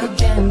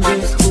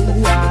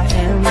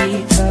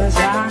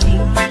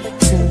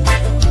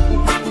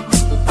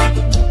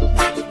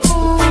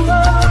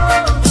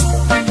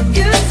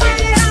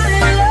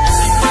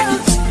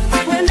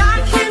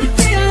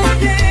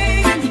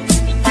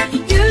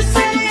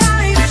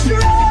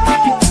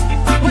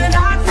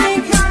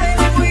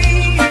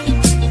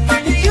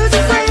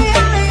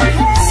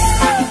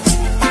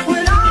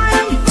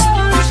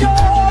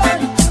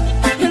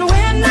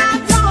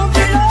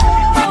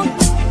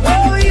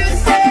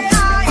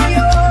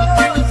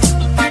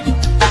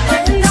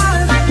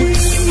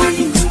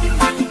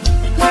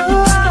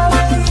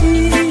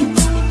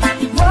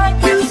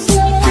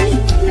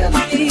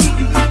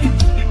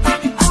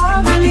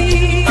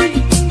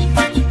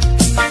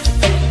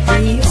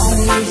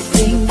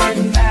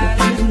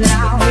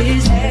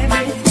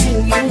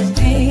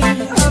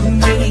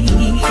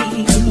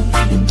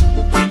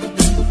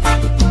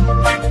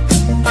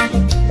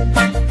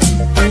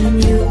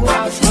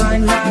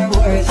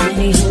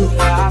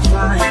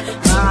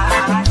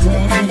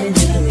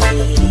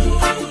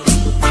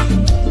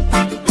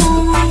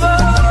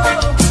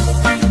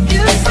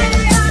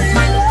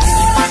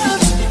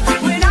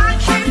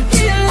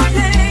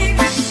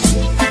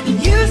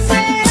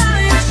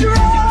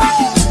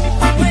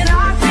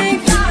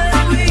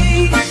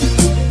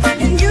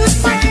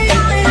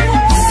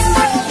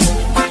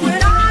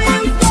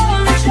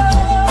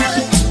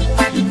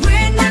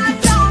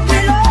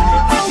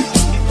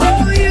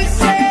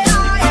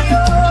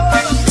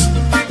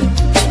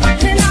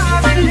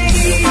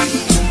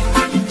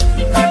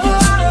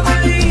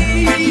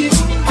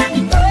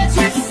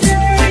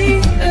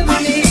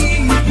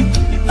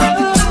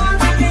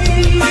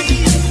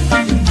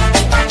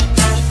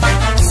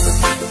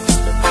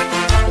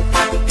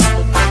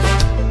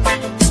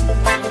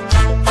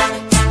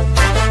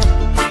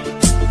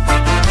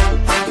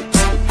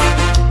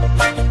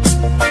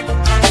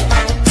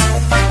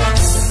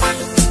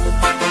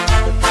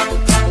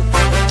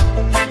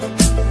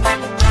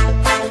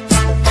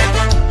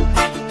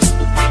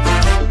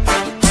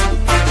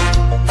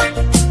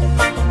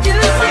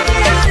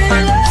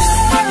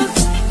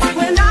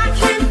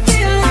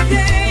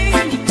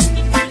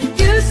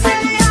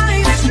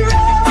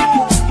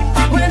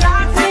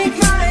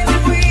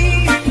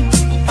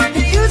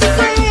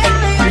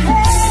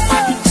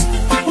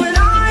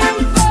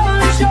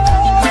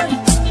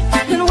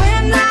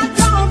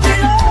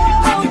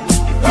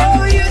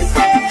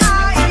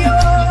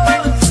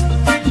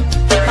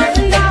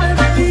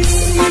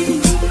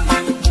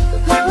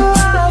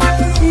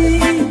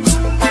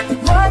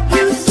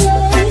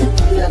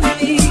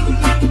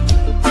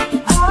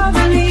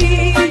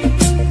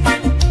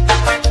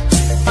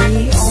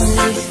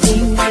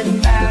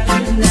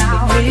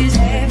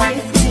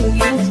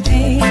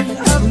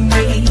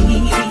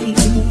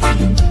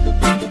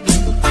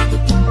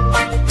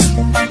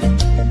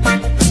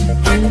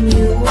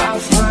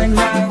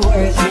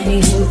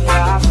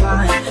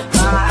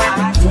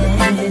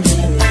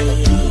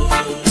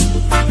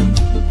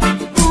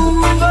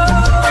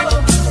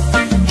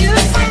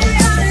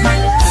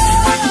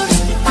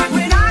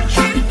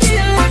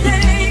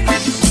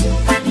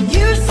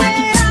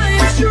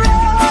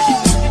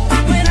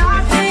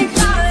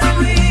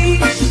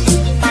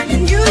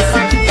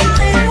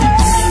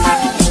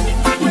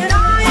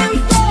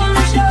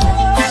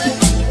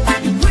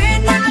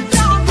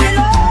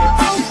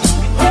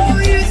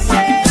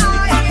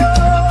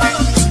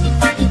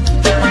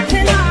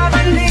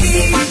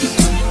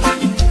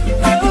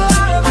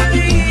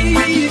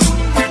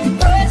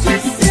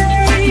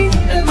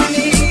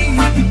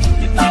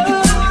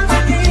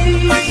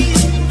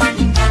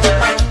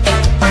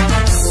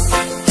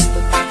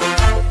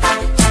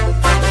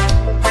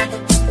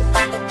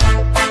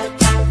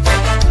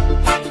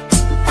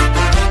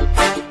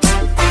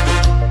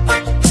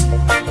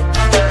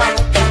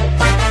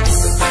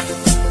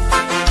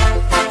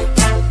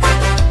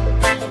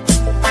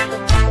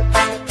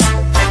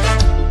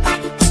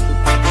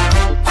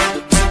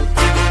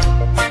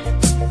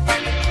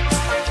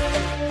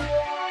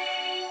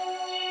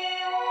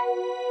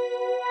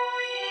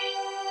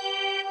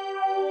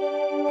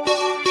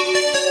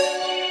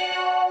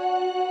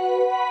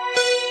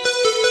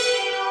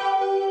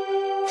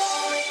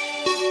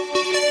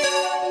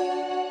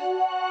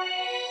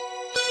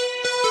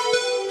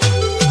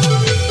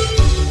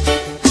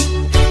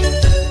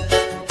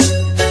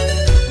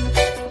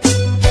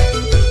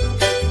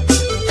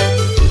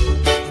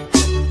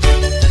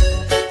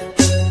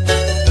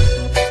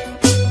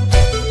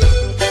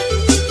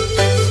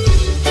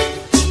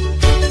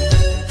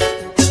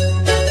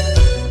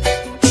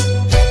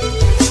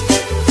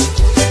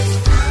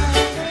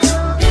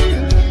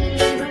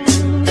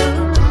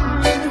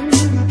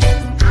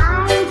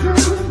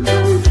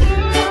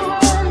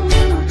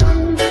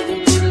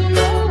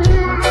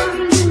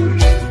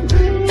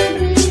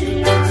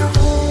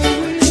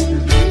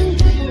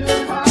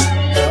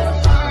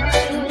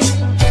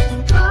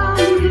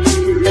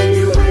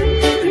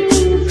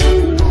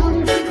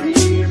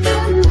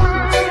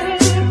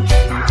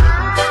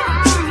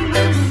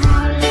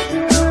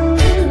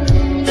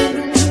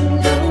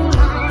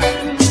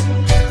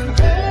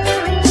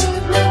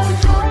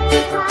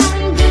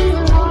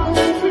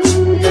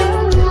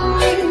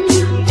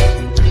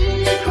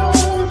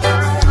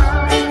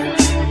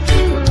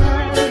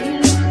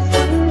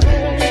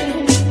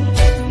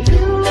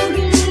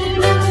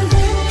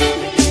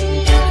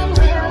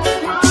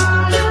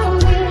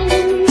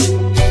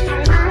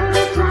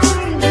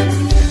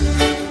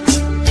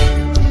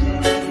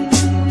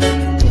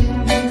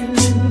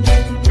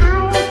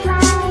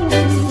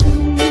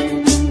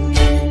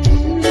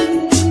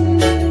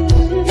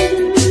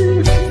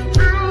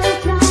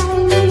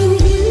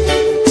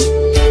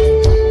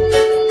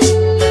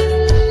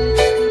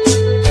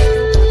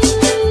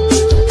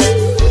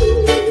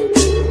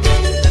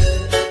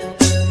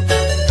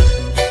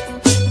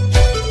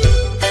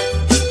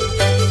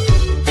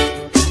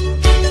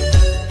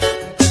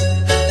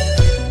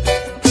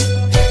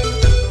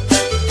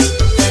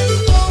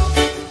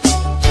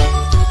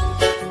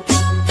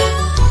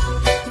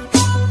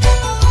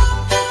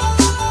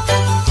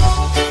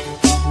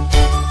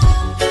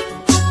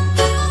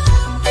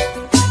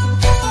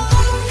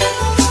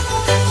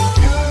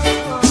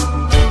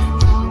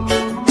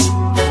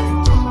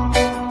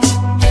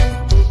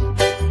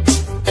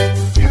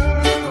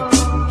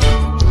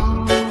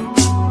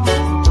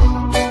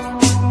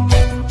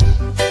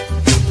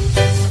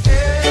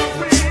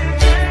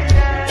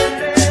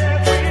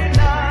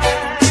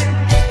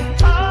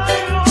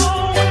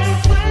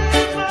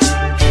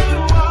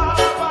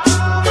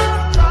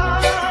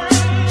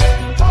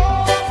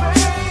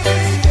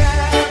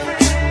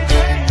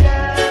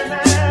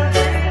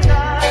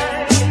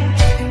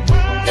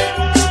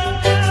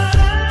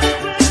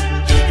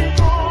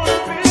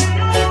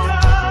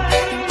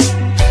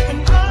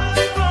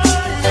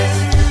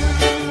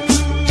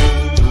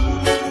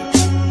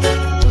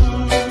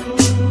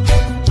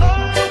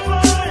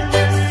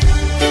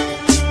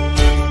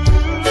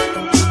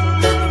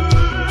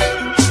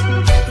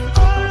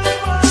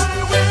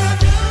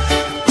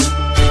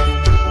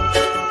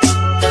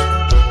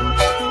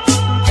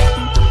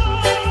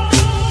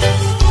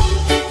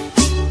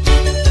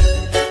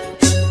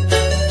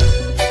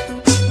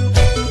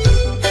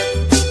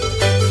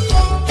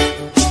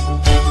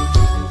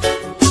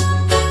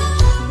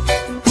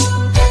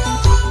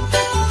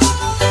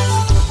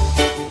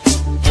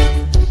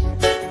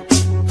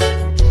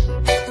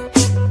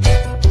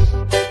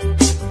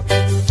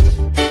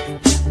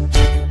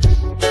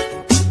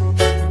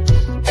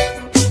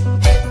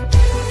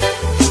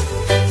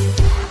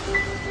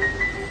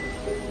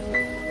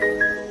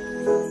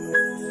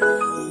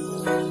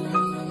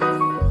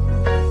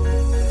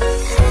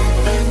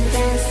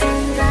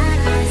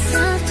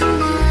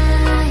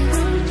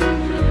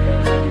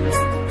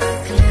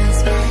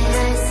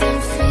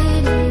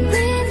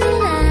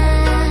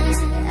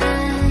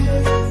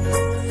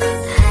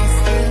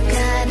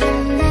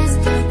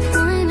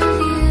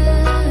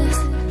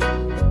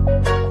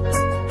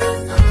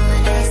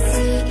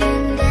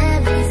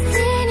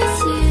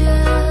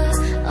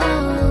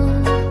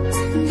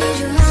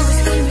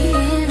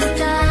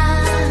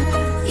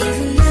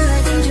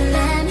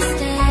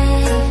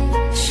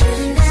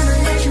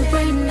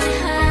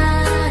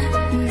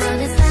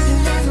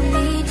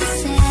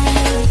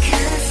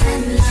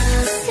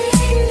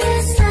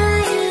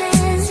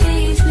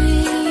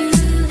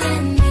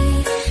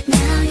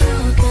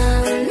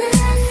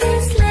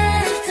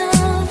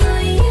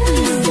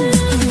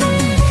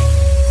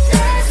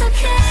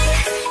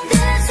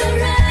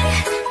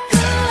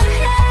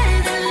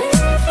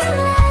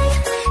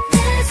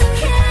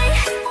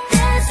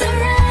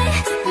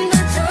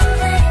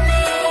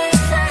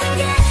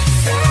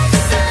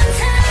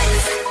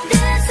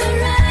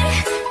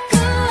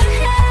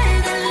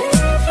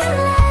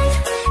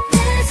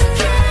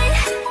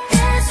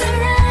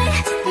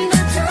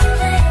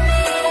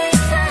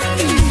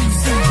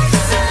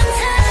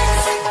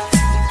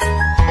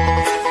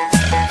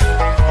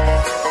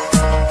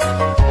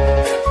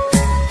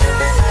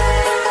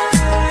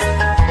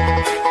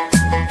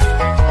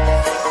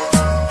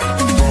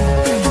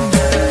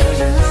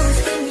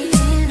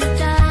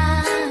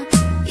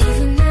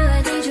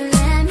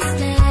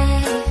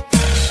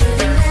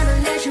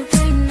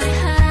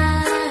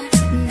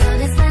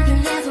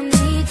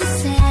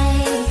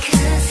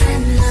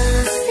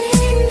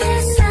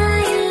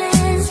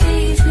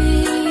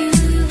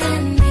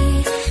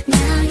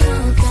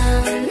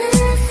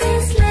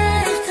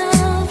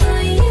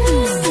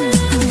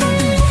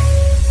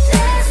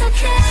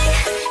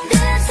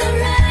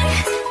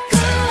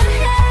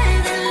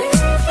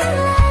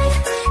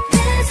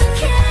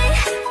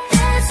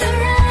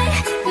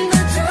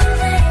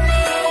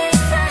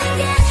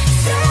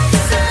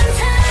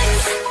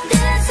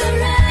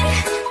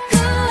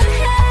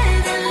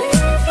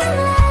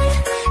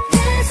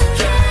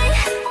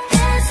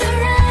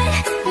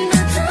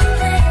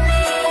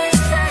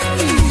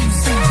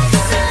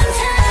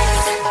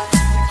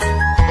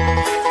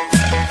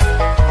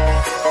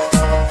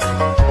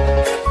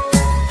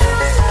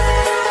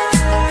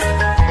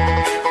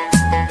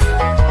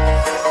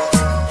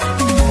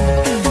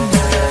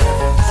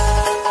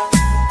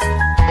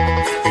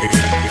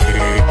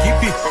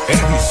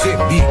RC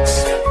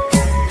Mix.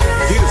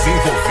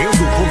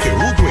 Desenvolvendo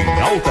conteúdo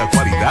em alta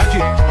qualidade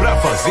para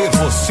fazer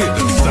você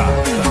dançar.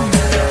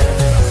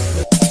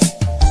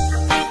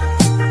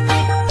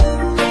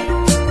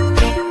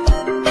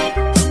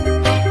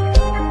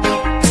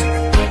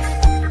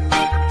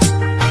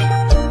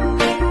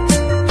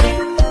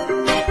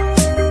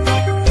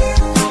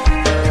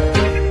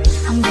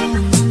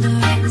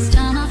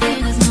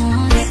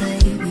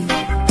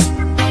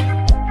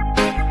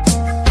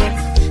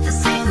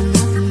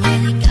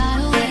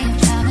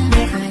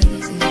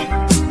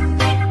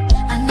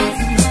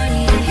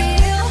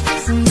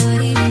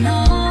 Somebody to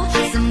know,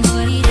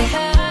 somebody to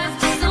have.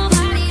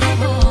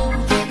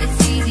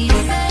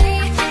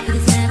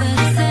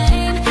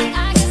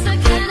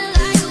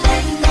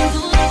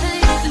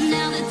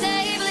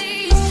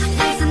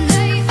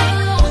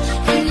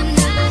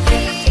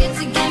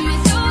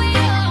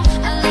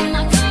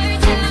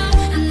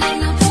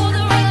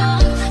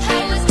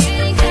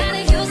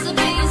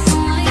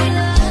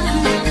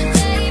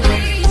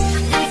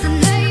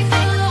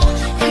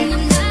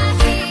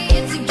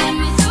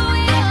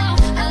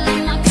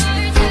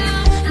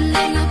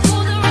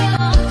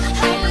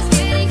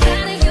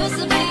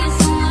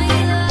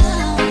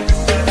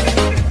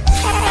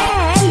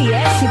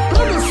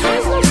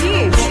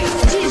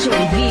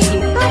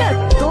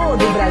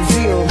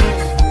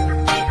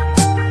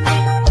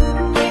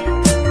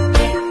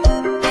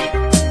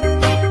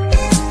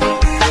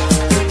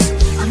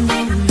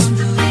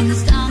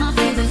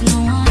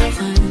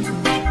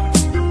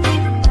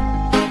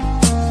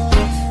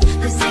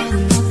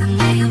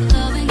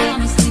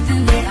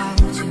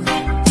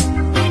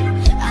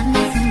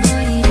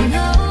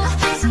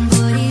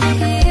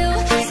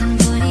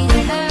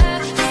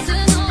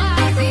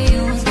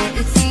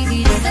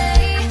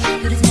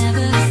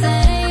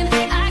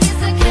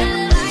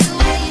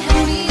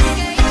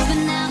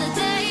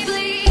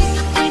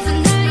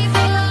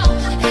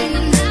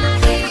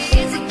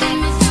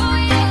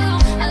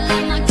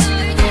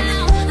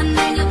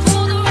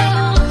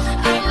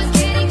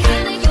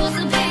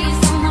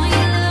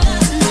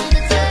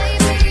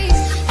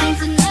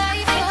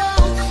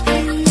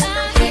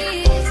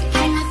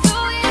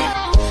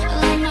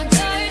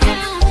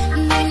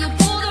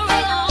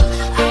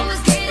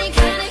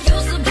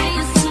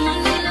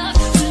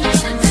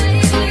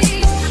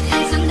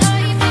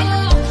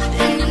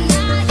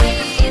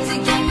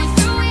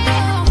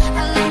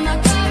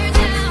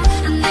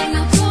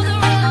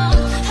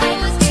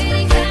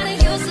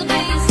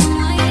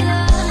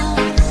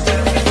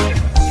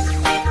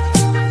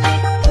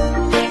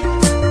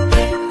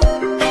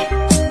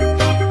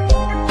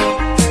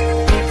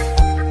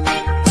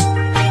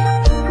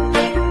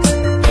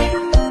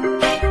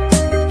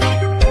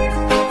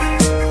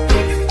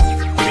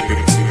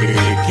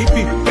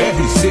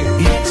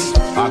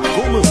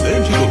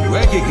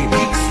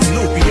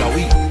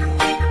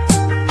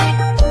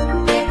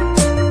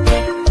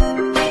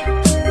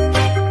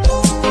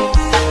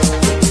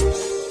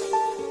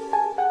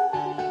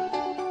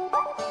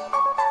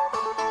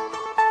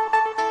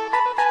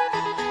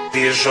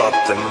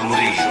 DJ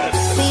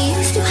Memorias. We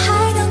used to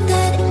hide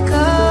under the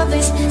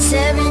covers,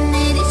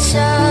 serenade each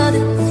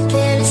other with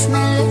careless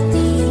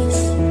melodies.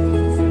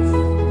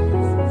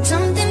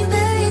 Something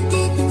buried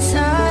deep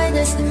inside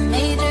us, the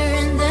major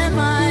and the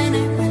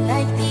minor were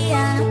like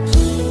piano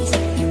keys.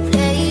 You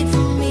played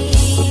for me.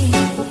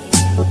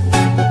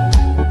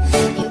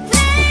 You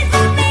played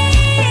for me.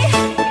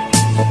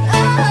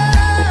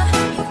 Oh,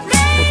 you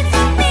played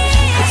for me.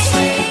 I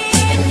swear,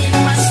 even in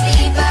my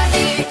sleep, I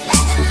hear it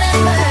like a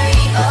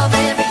memory of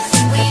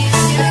everything we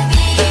used to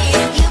be.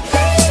 You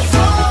played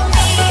for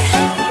me.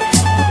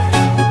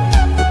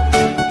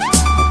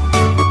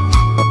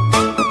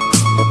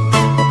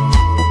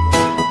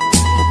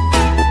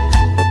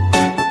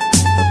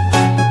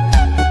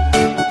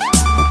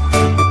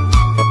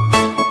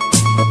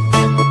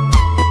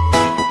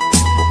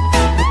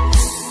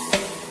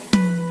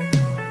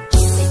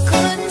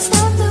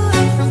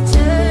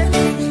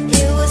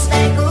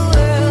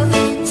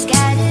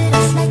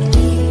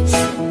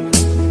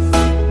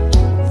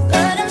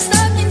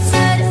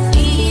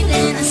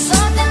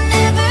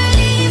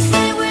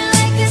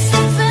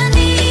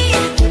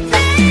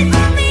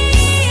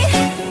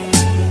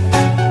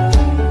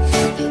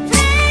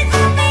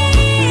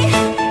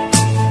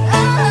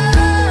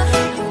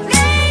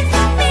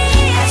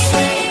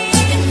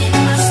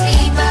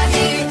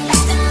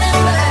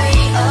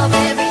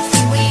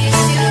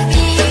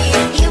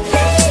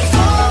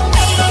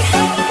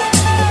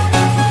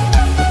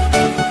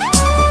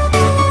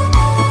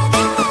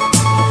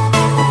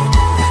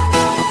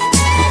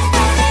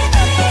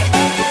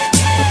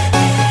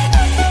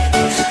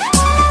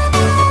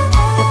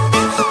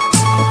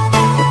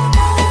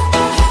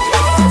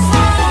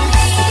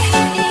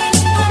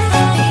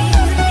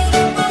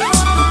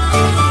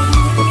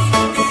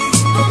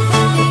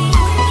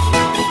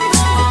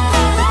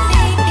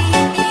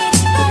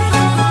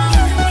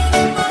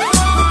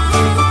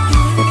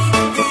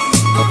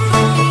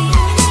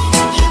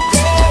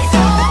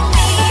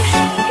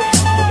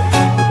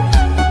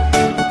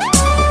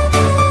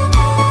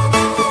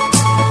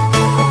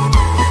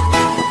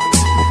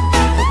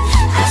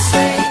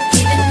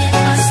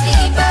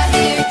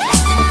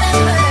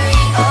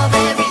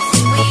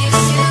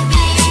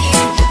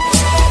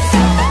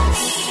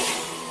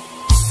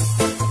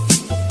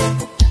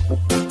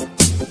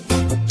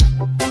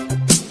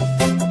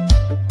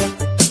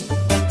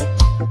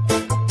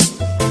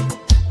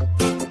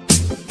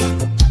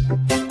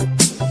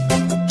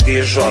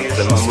 Some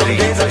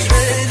days I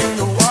tread in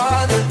the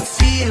water,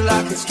 feel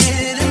like it's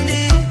getting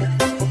deep.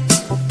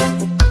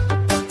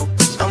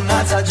 Some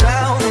nights I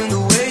drown in the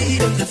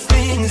weight of the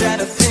things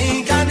that I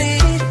think I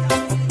need.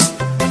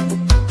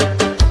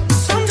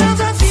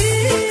 Sometimes I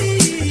feel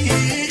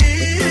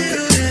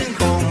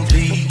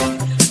incomplete,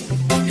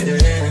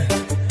 yeah.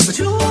 But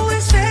you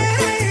always say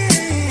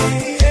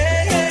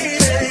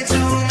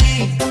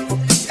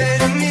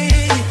to me,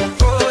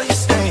 oh, you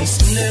stay.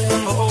 Someday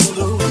when we're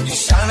older, we'll be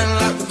shining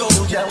like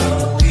gold, yeah,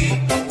 won't we?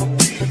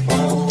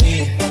 Won't we?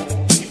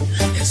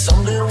 And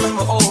someday when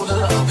we're older,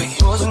 I'll be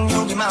yours and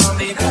you'll be mine,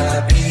 baby.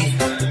 Happy,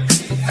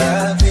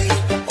 happy.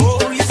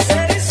 Oh, you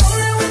say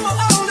someday when we're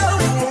older,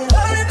 we won't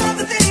worry about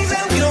the things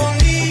that we don't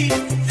need.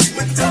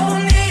 We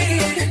don't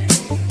need.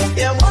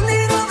 Yeah, one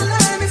need on the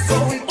line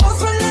before we both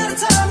run out of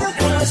time. We're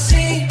gonna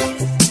see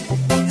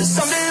that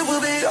someday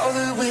we'll be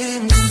older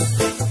with me.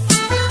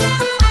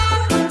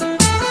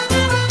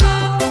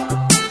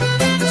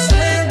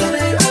 Someday we'll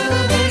be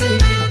older with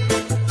me.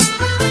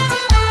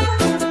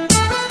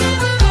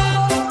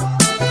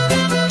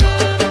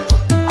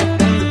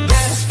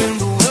 Best in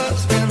the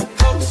world's been a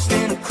ghost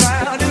in a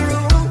crowded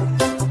room.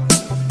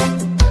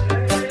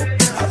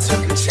 I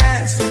took a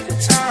chance, took a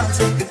time,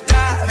 took a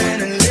dive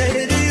and I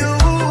let you.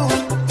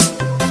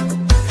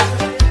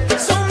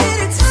 So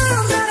many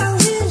times that I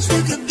wish we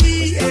could be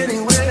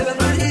anywhere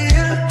but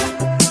here.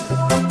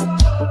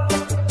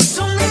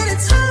 So many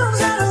times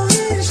that I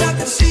wish I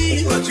could see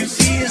what you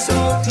see is so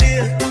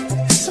clear,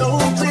 so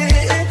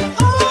clear.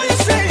 Oh, you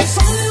say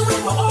someday when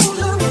we're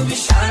older, we'll be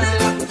shining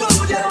like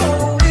gold, yeah,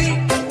 won't we?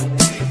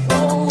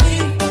 Won't we?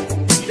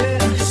 Yeah.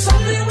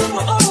 Someday when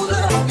we're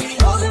older, I'll be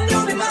yours and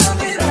you'll be mine,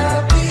 baby.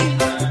 Happy,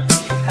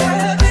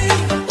 happy.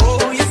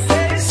 Oh, you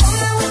say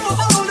someday when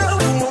we're older,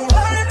 we won't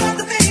worry about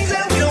the things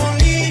that we don't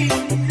need.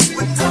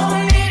 We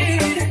don't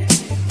need.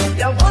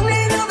 Yeah, one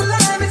day down the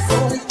line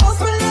before we both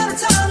run out of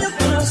time, you're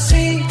gonna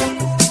see.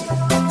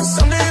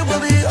 Someday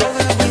we'll be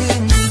over with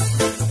me.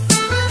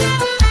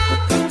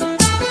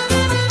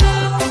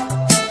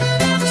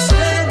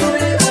 Someday we'll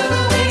be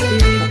over with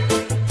me.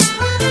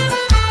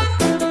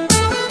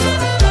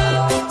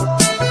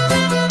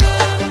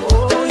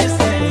 Oh, you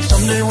say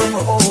someday when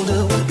we're older,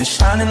 we'll be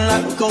shining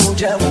like gold,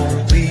 yeah,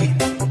 won't we?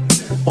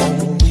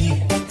 Won't we?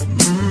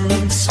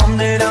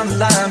 Someday down the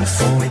line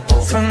before we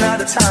both run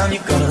out of time,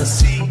 you're gonna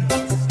see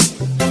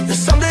that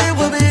someday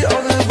we'll be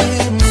over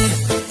with me.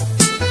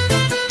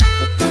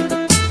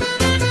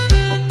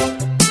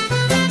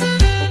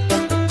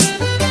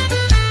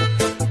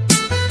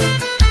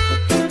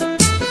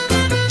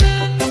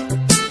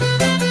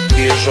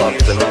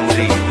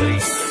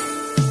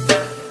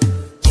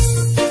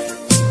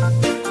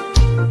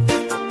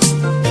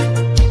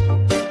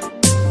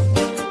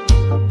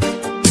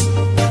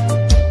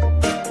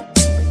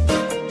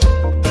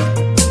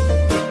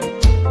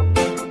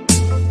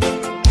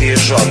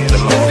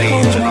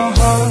 Hold my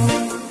heart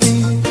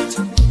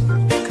beating,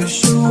 'cause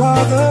you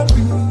are the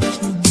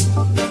reason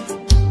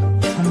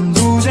I'm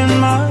losing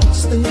my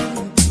sleep.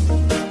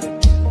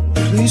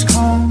 Please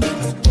calm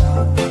it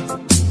down.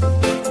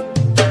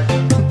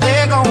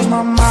 There goes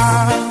my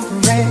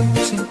mind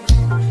racing,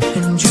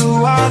 and you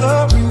are the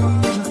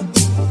reason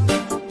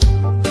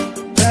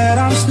that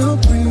I'm still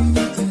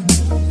breathing.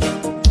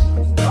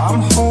 I'm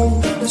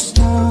hopeless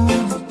now.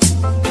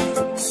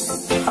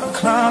 I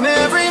climb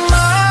every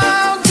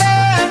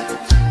mountain,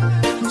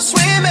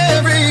 swim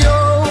every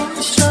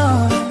ocean,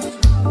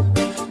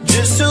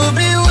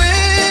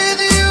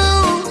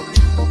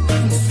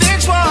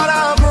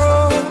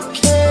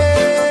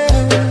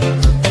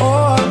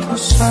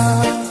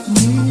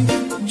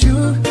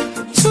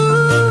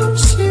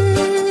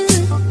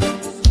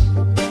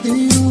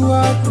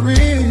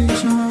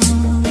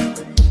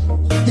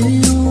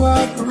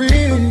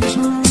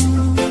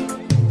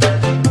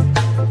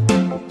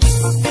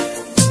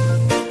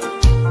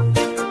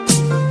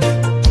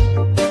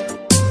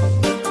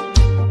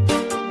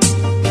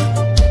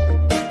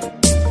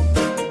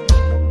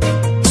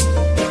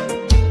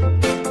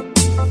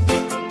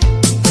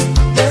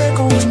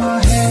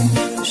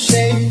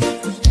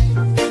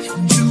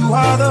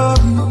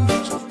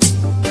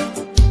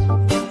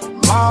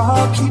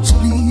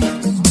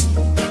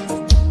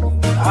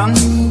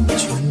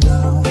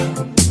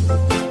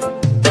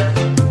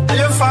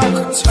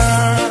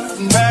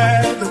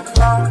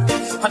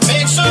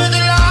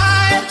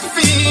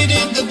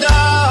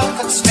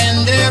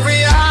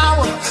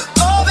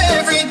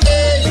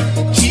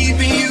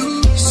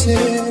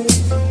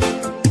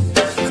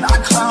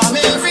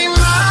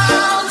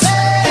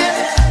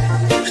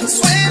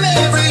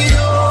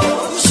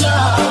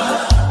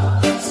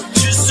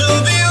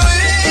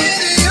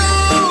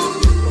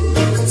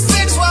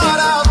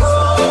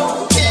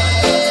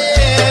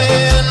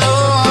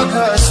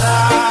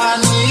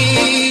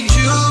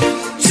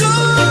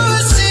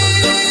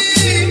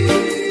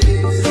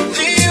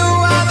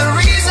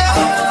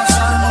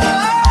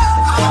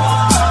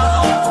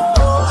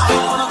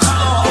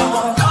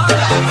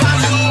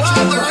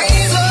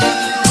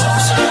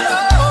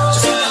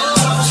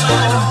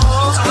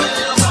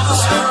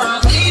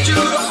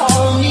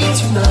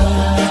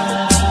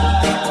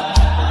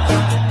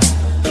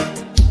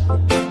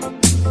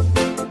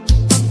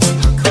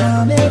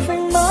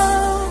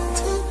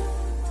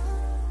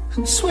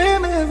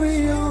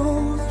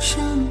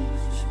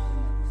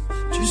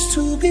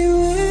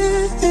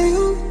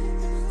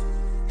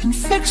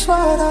 fix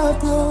what I've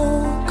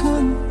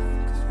broken,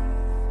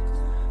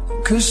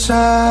 'cause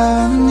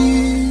I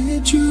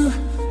need you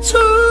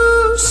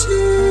to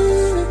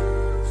see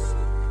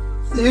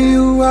that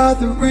you are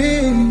the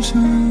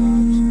reason.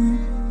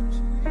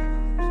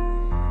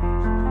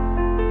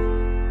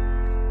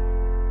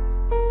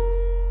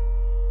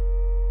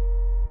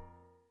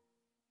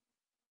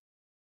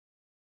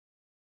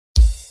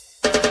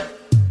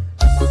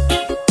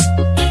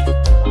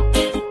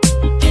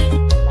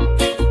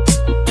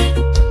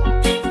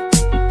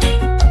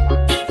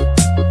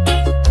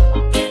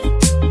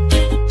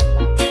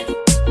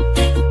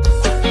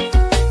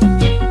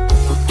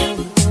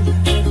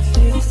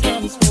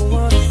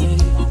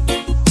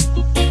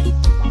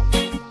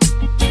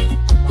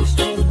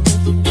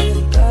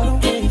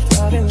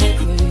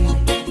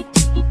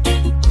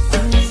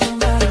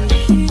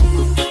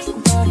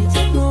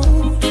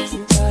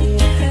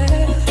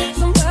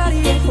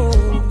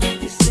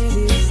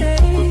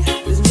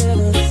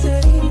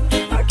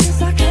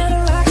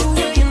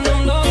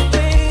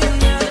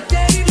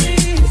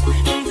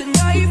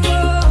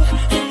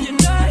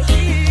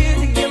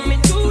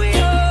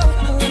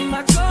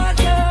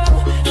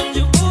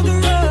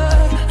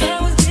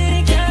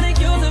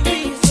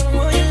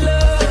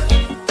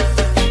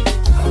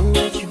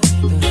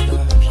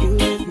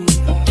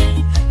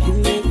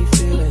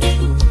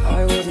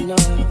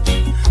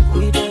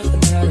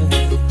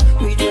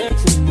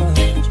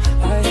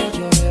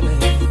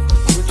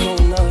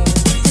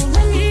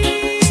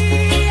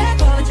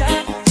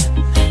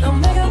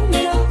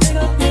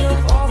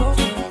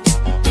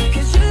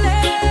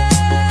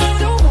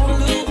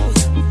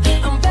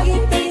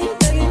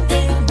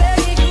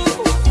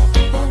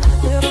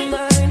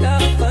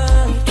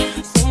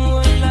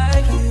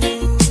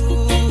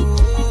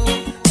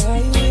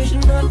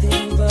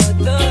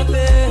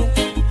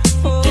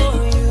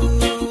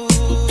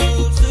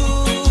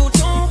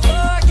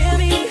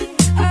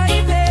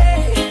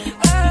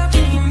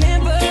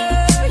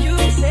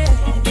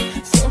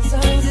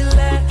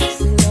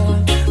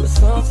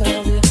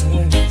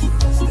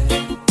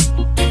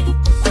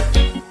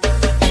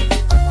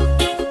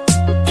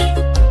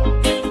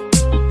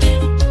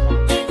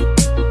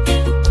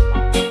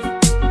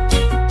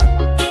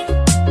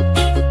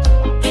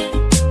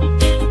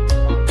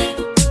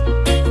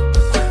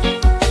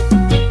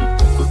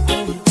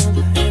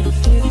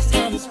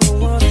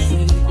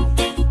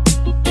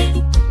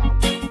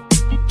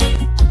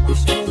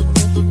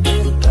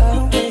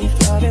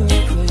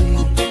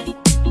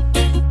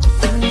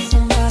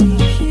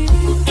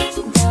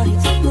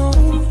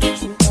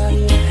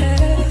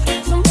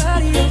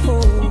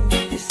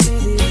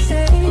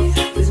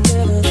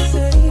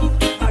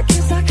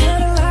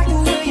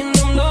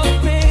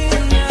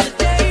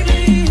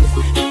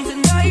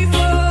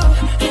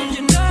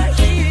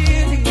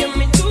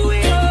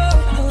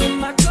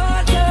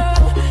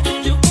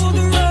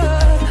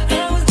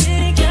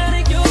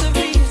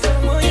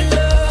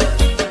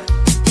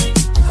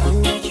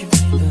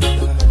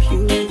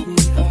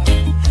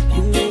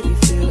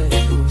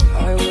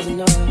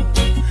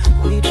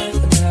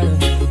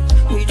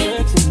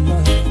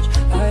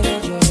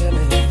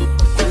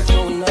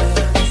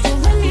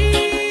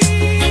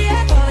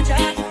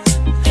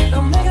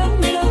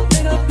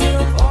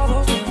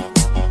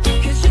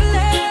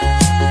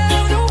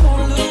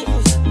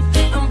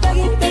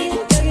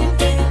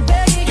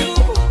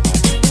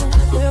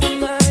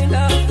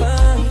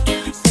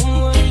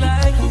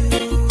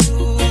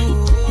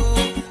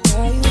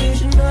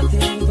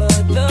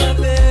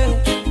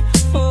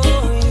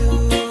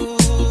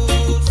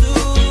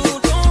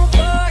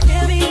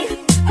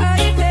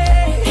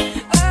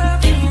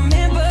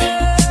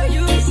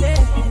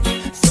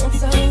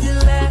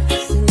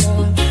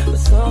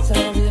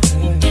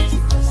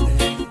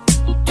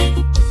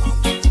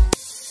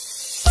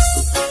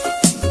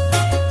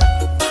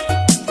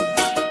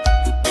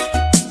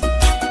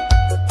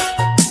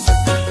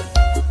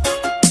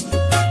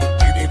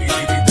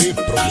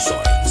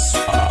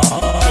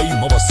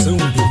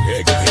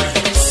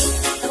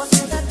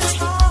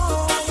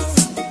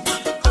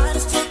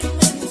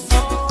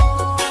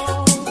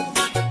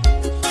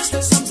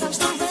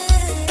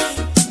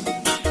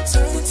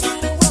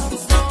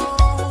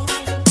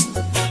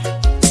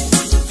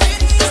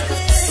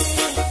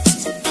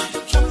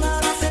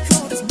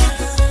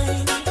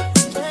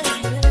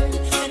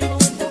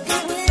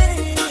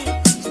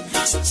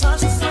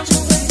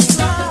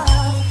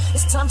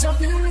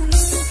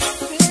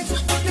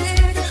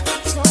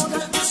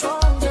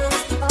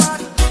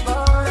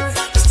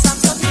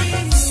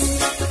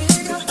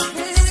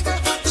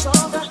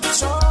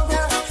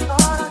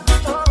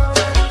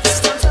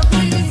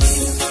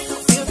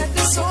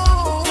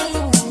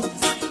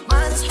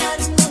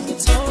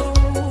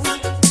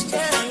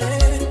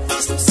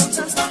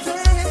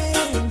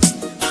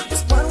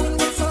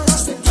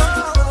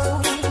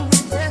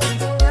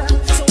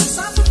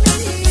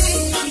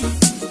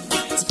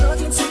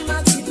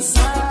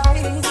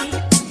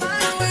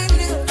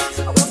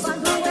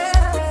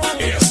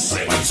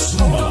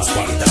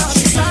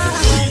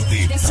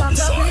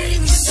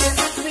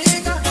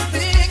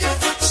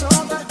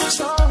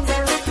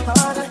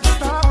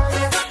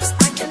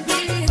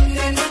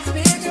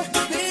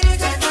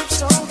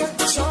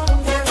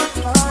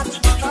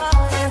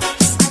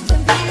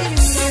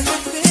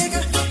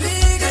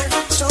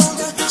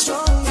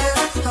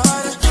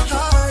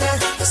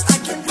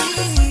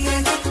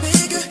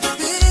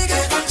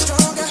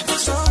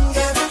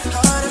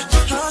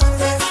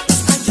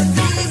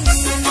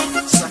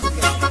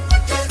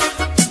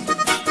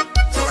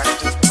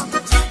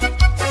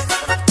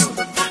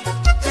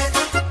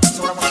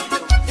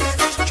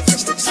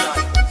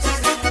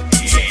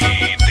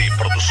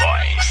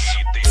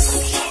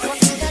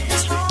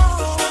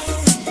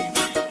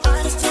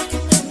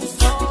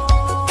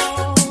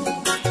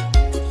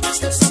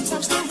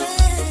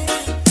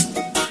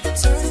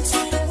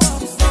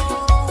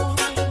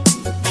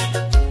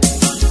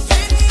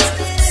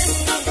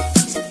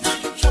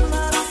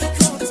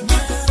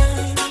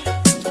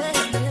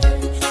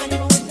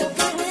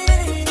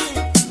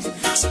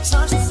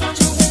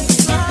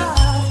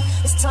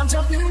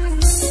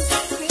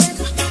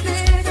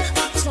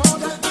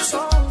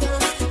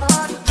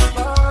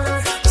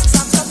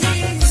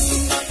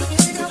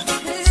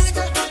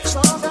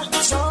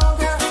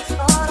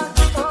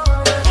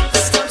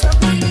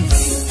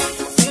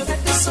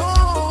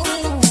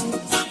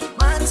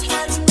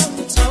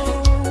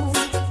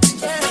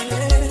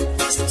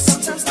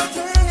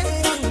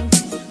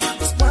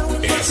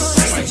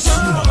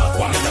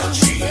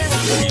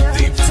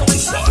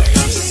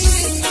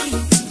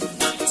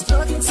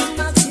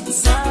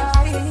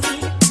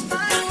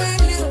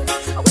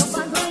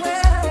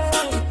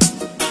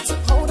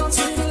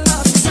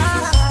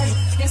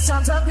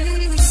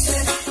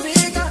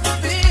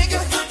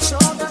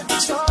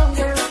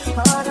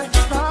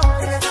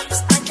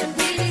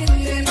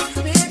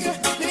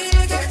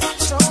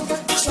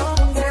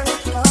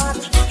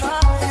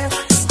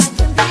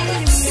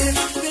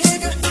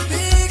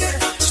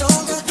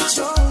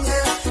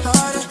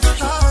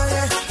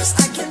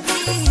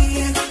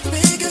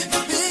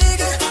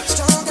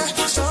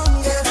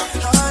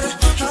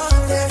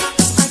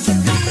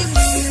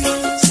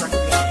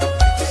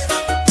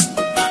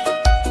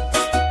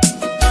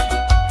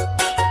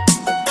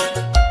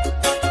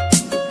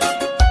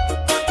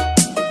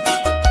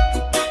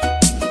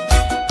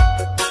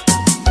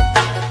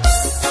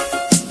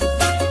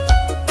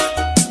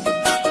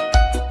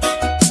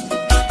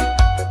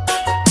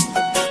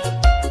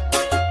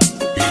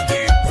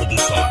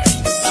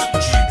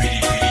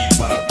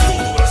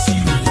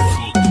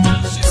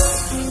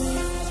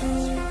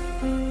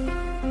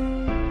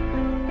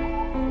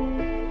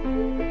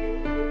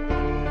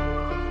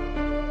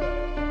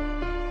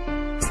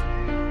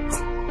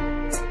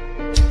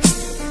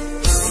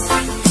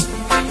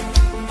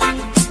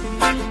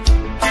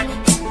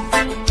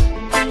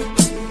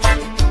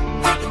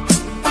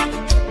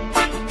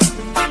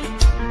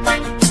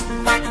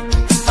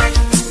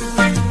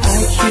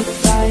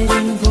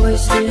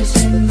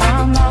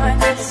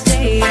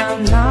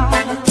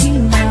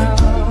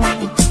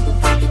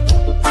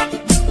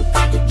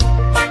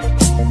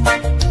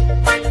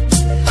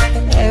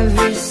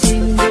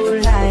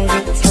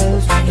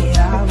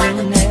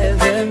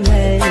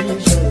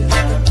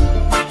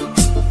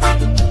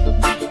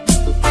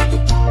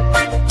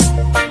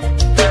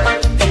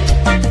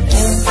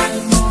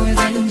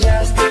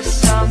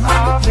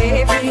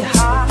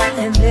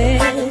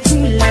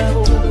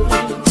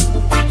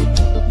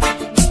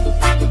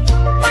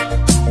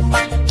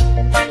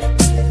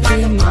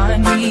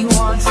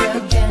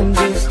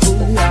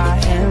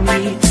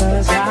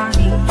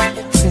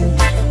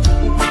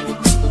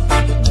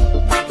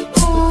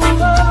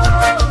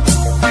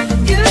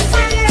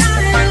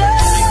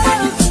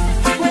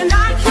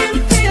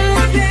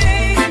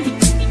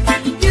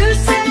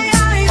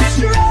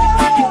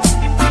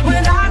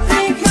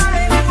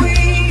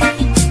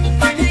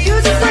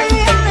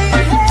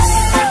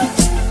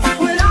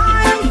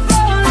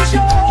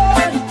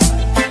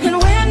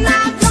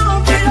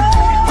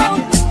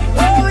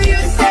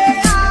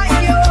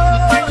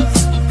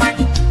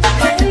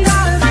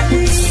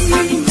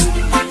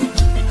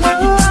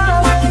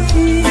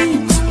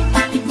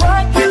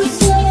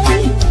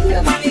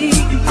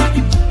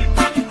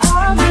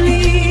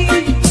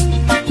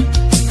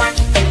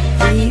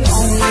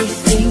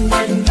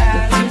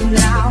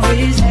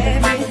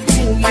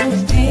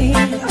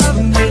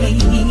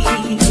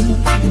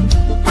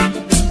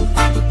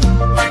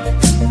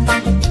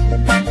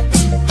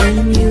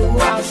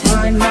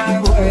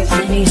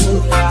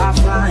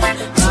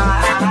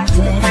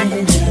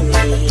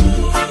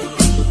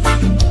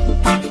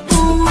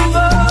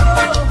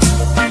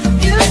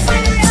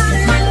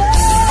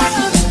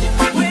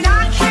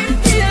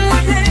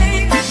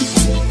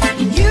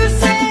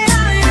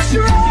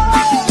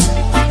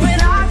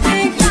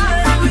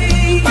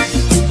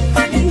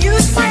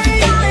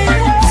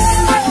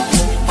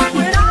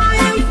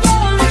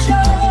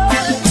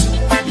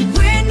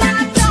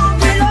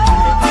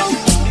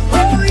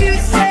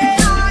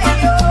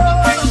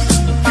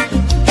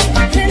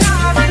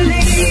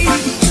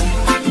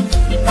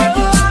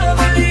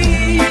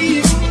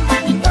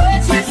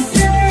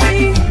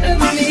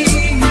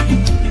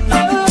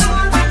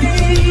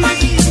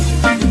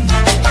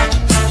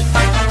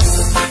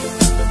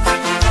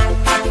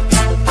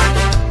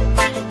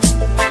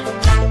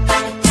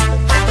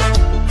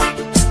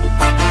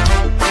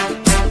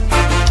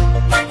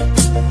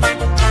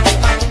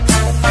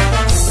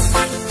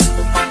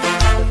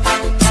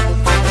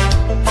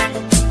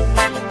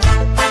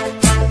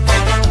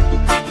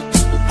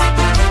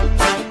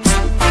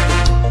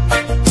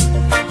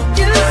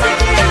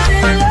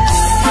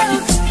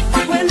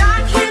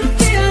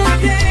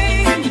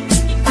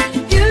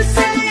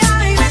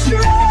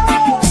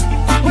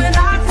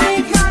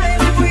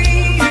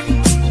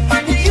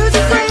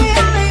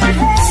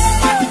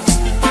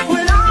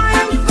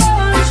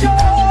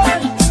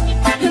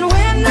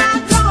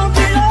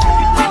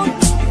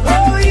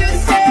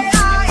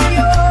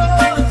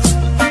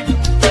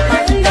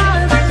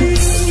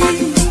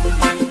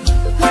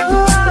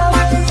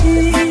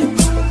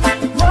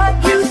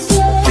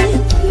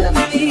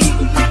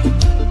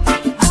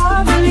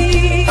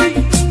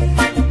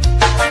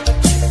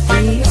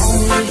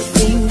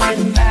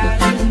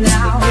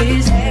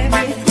 days.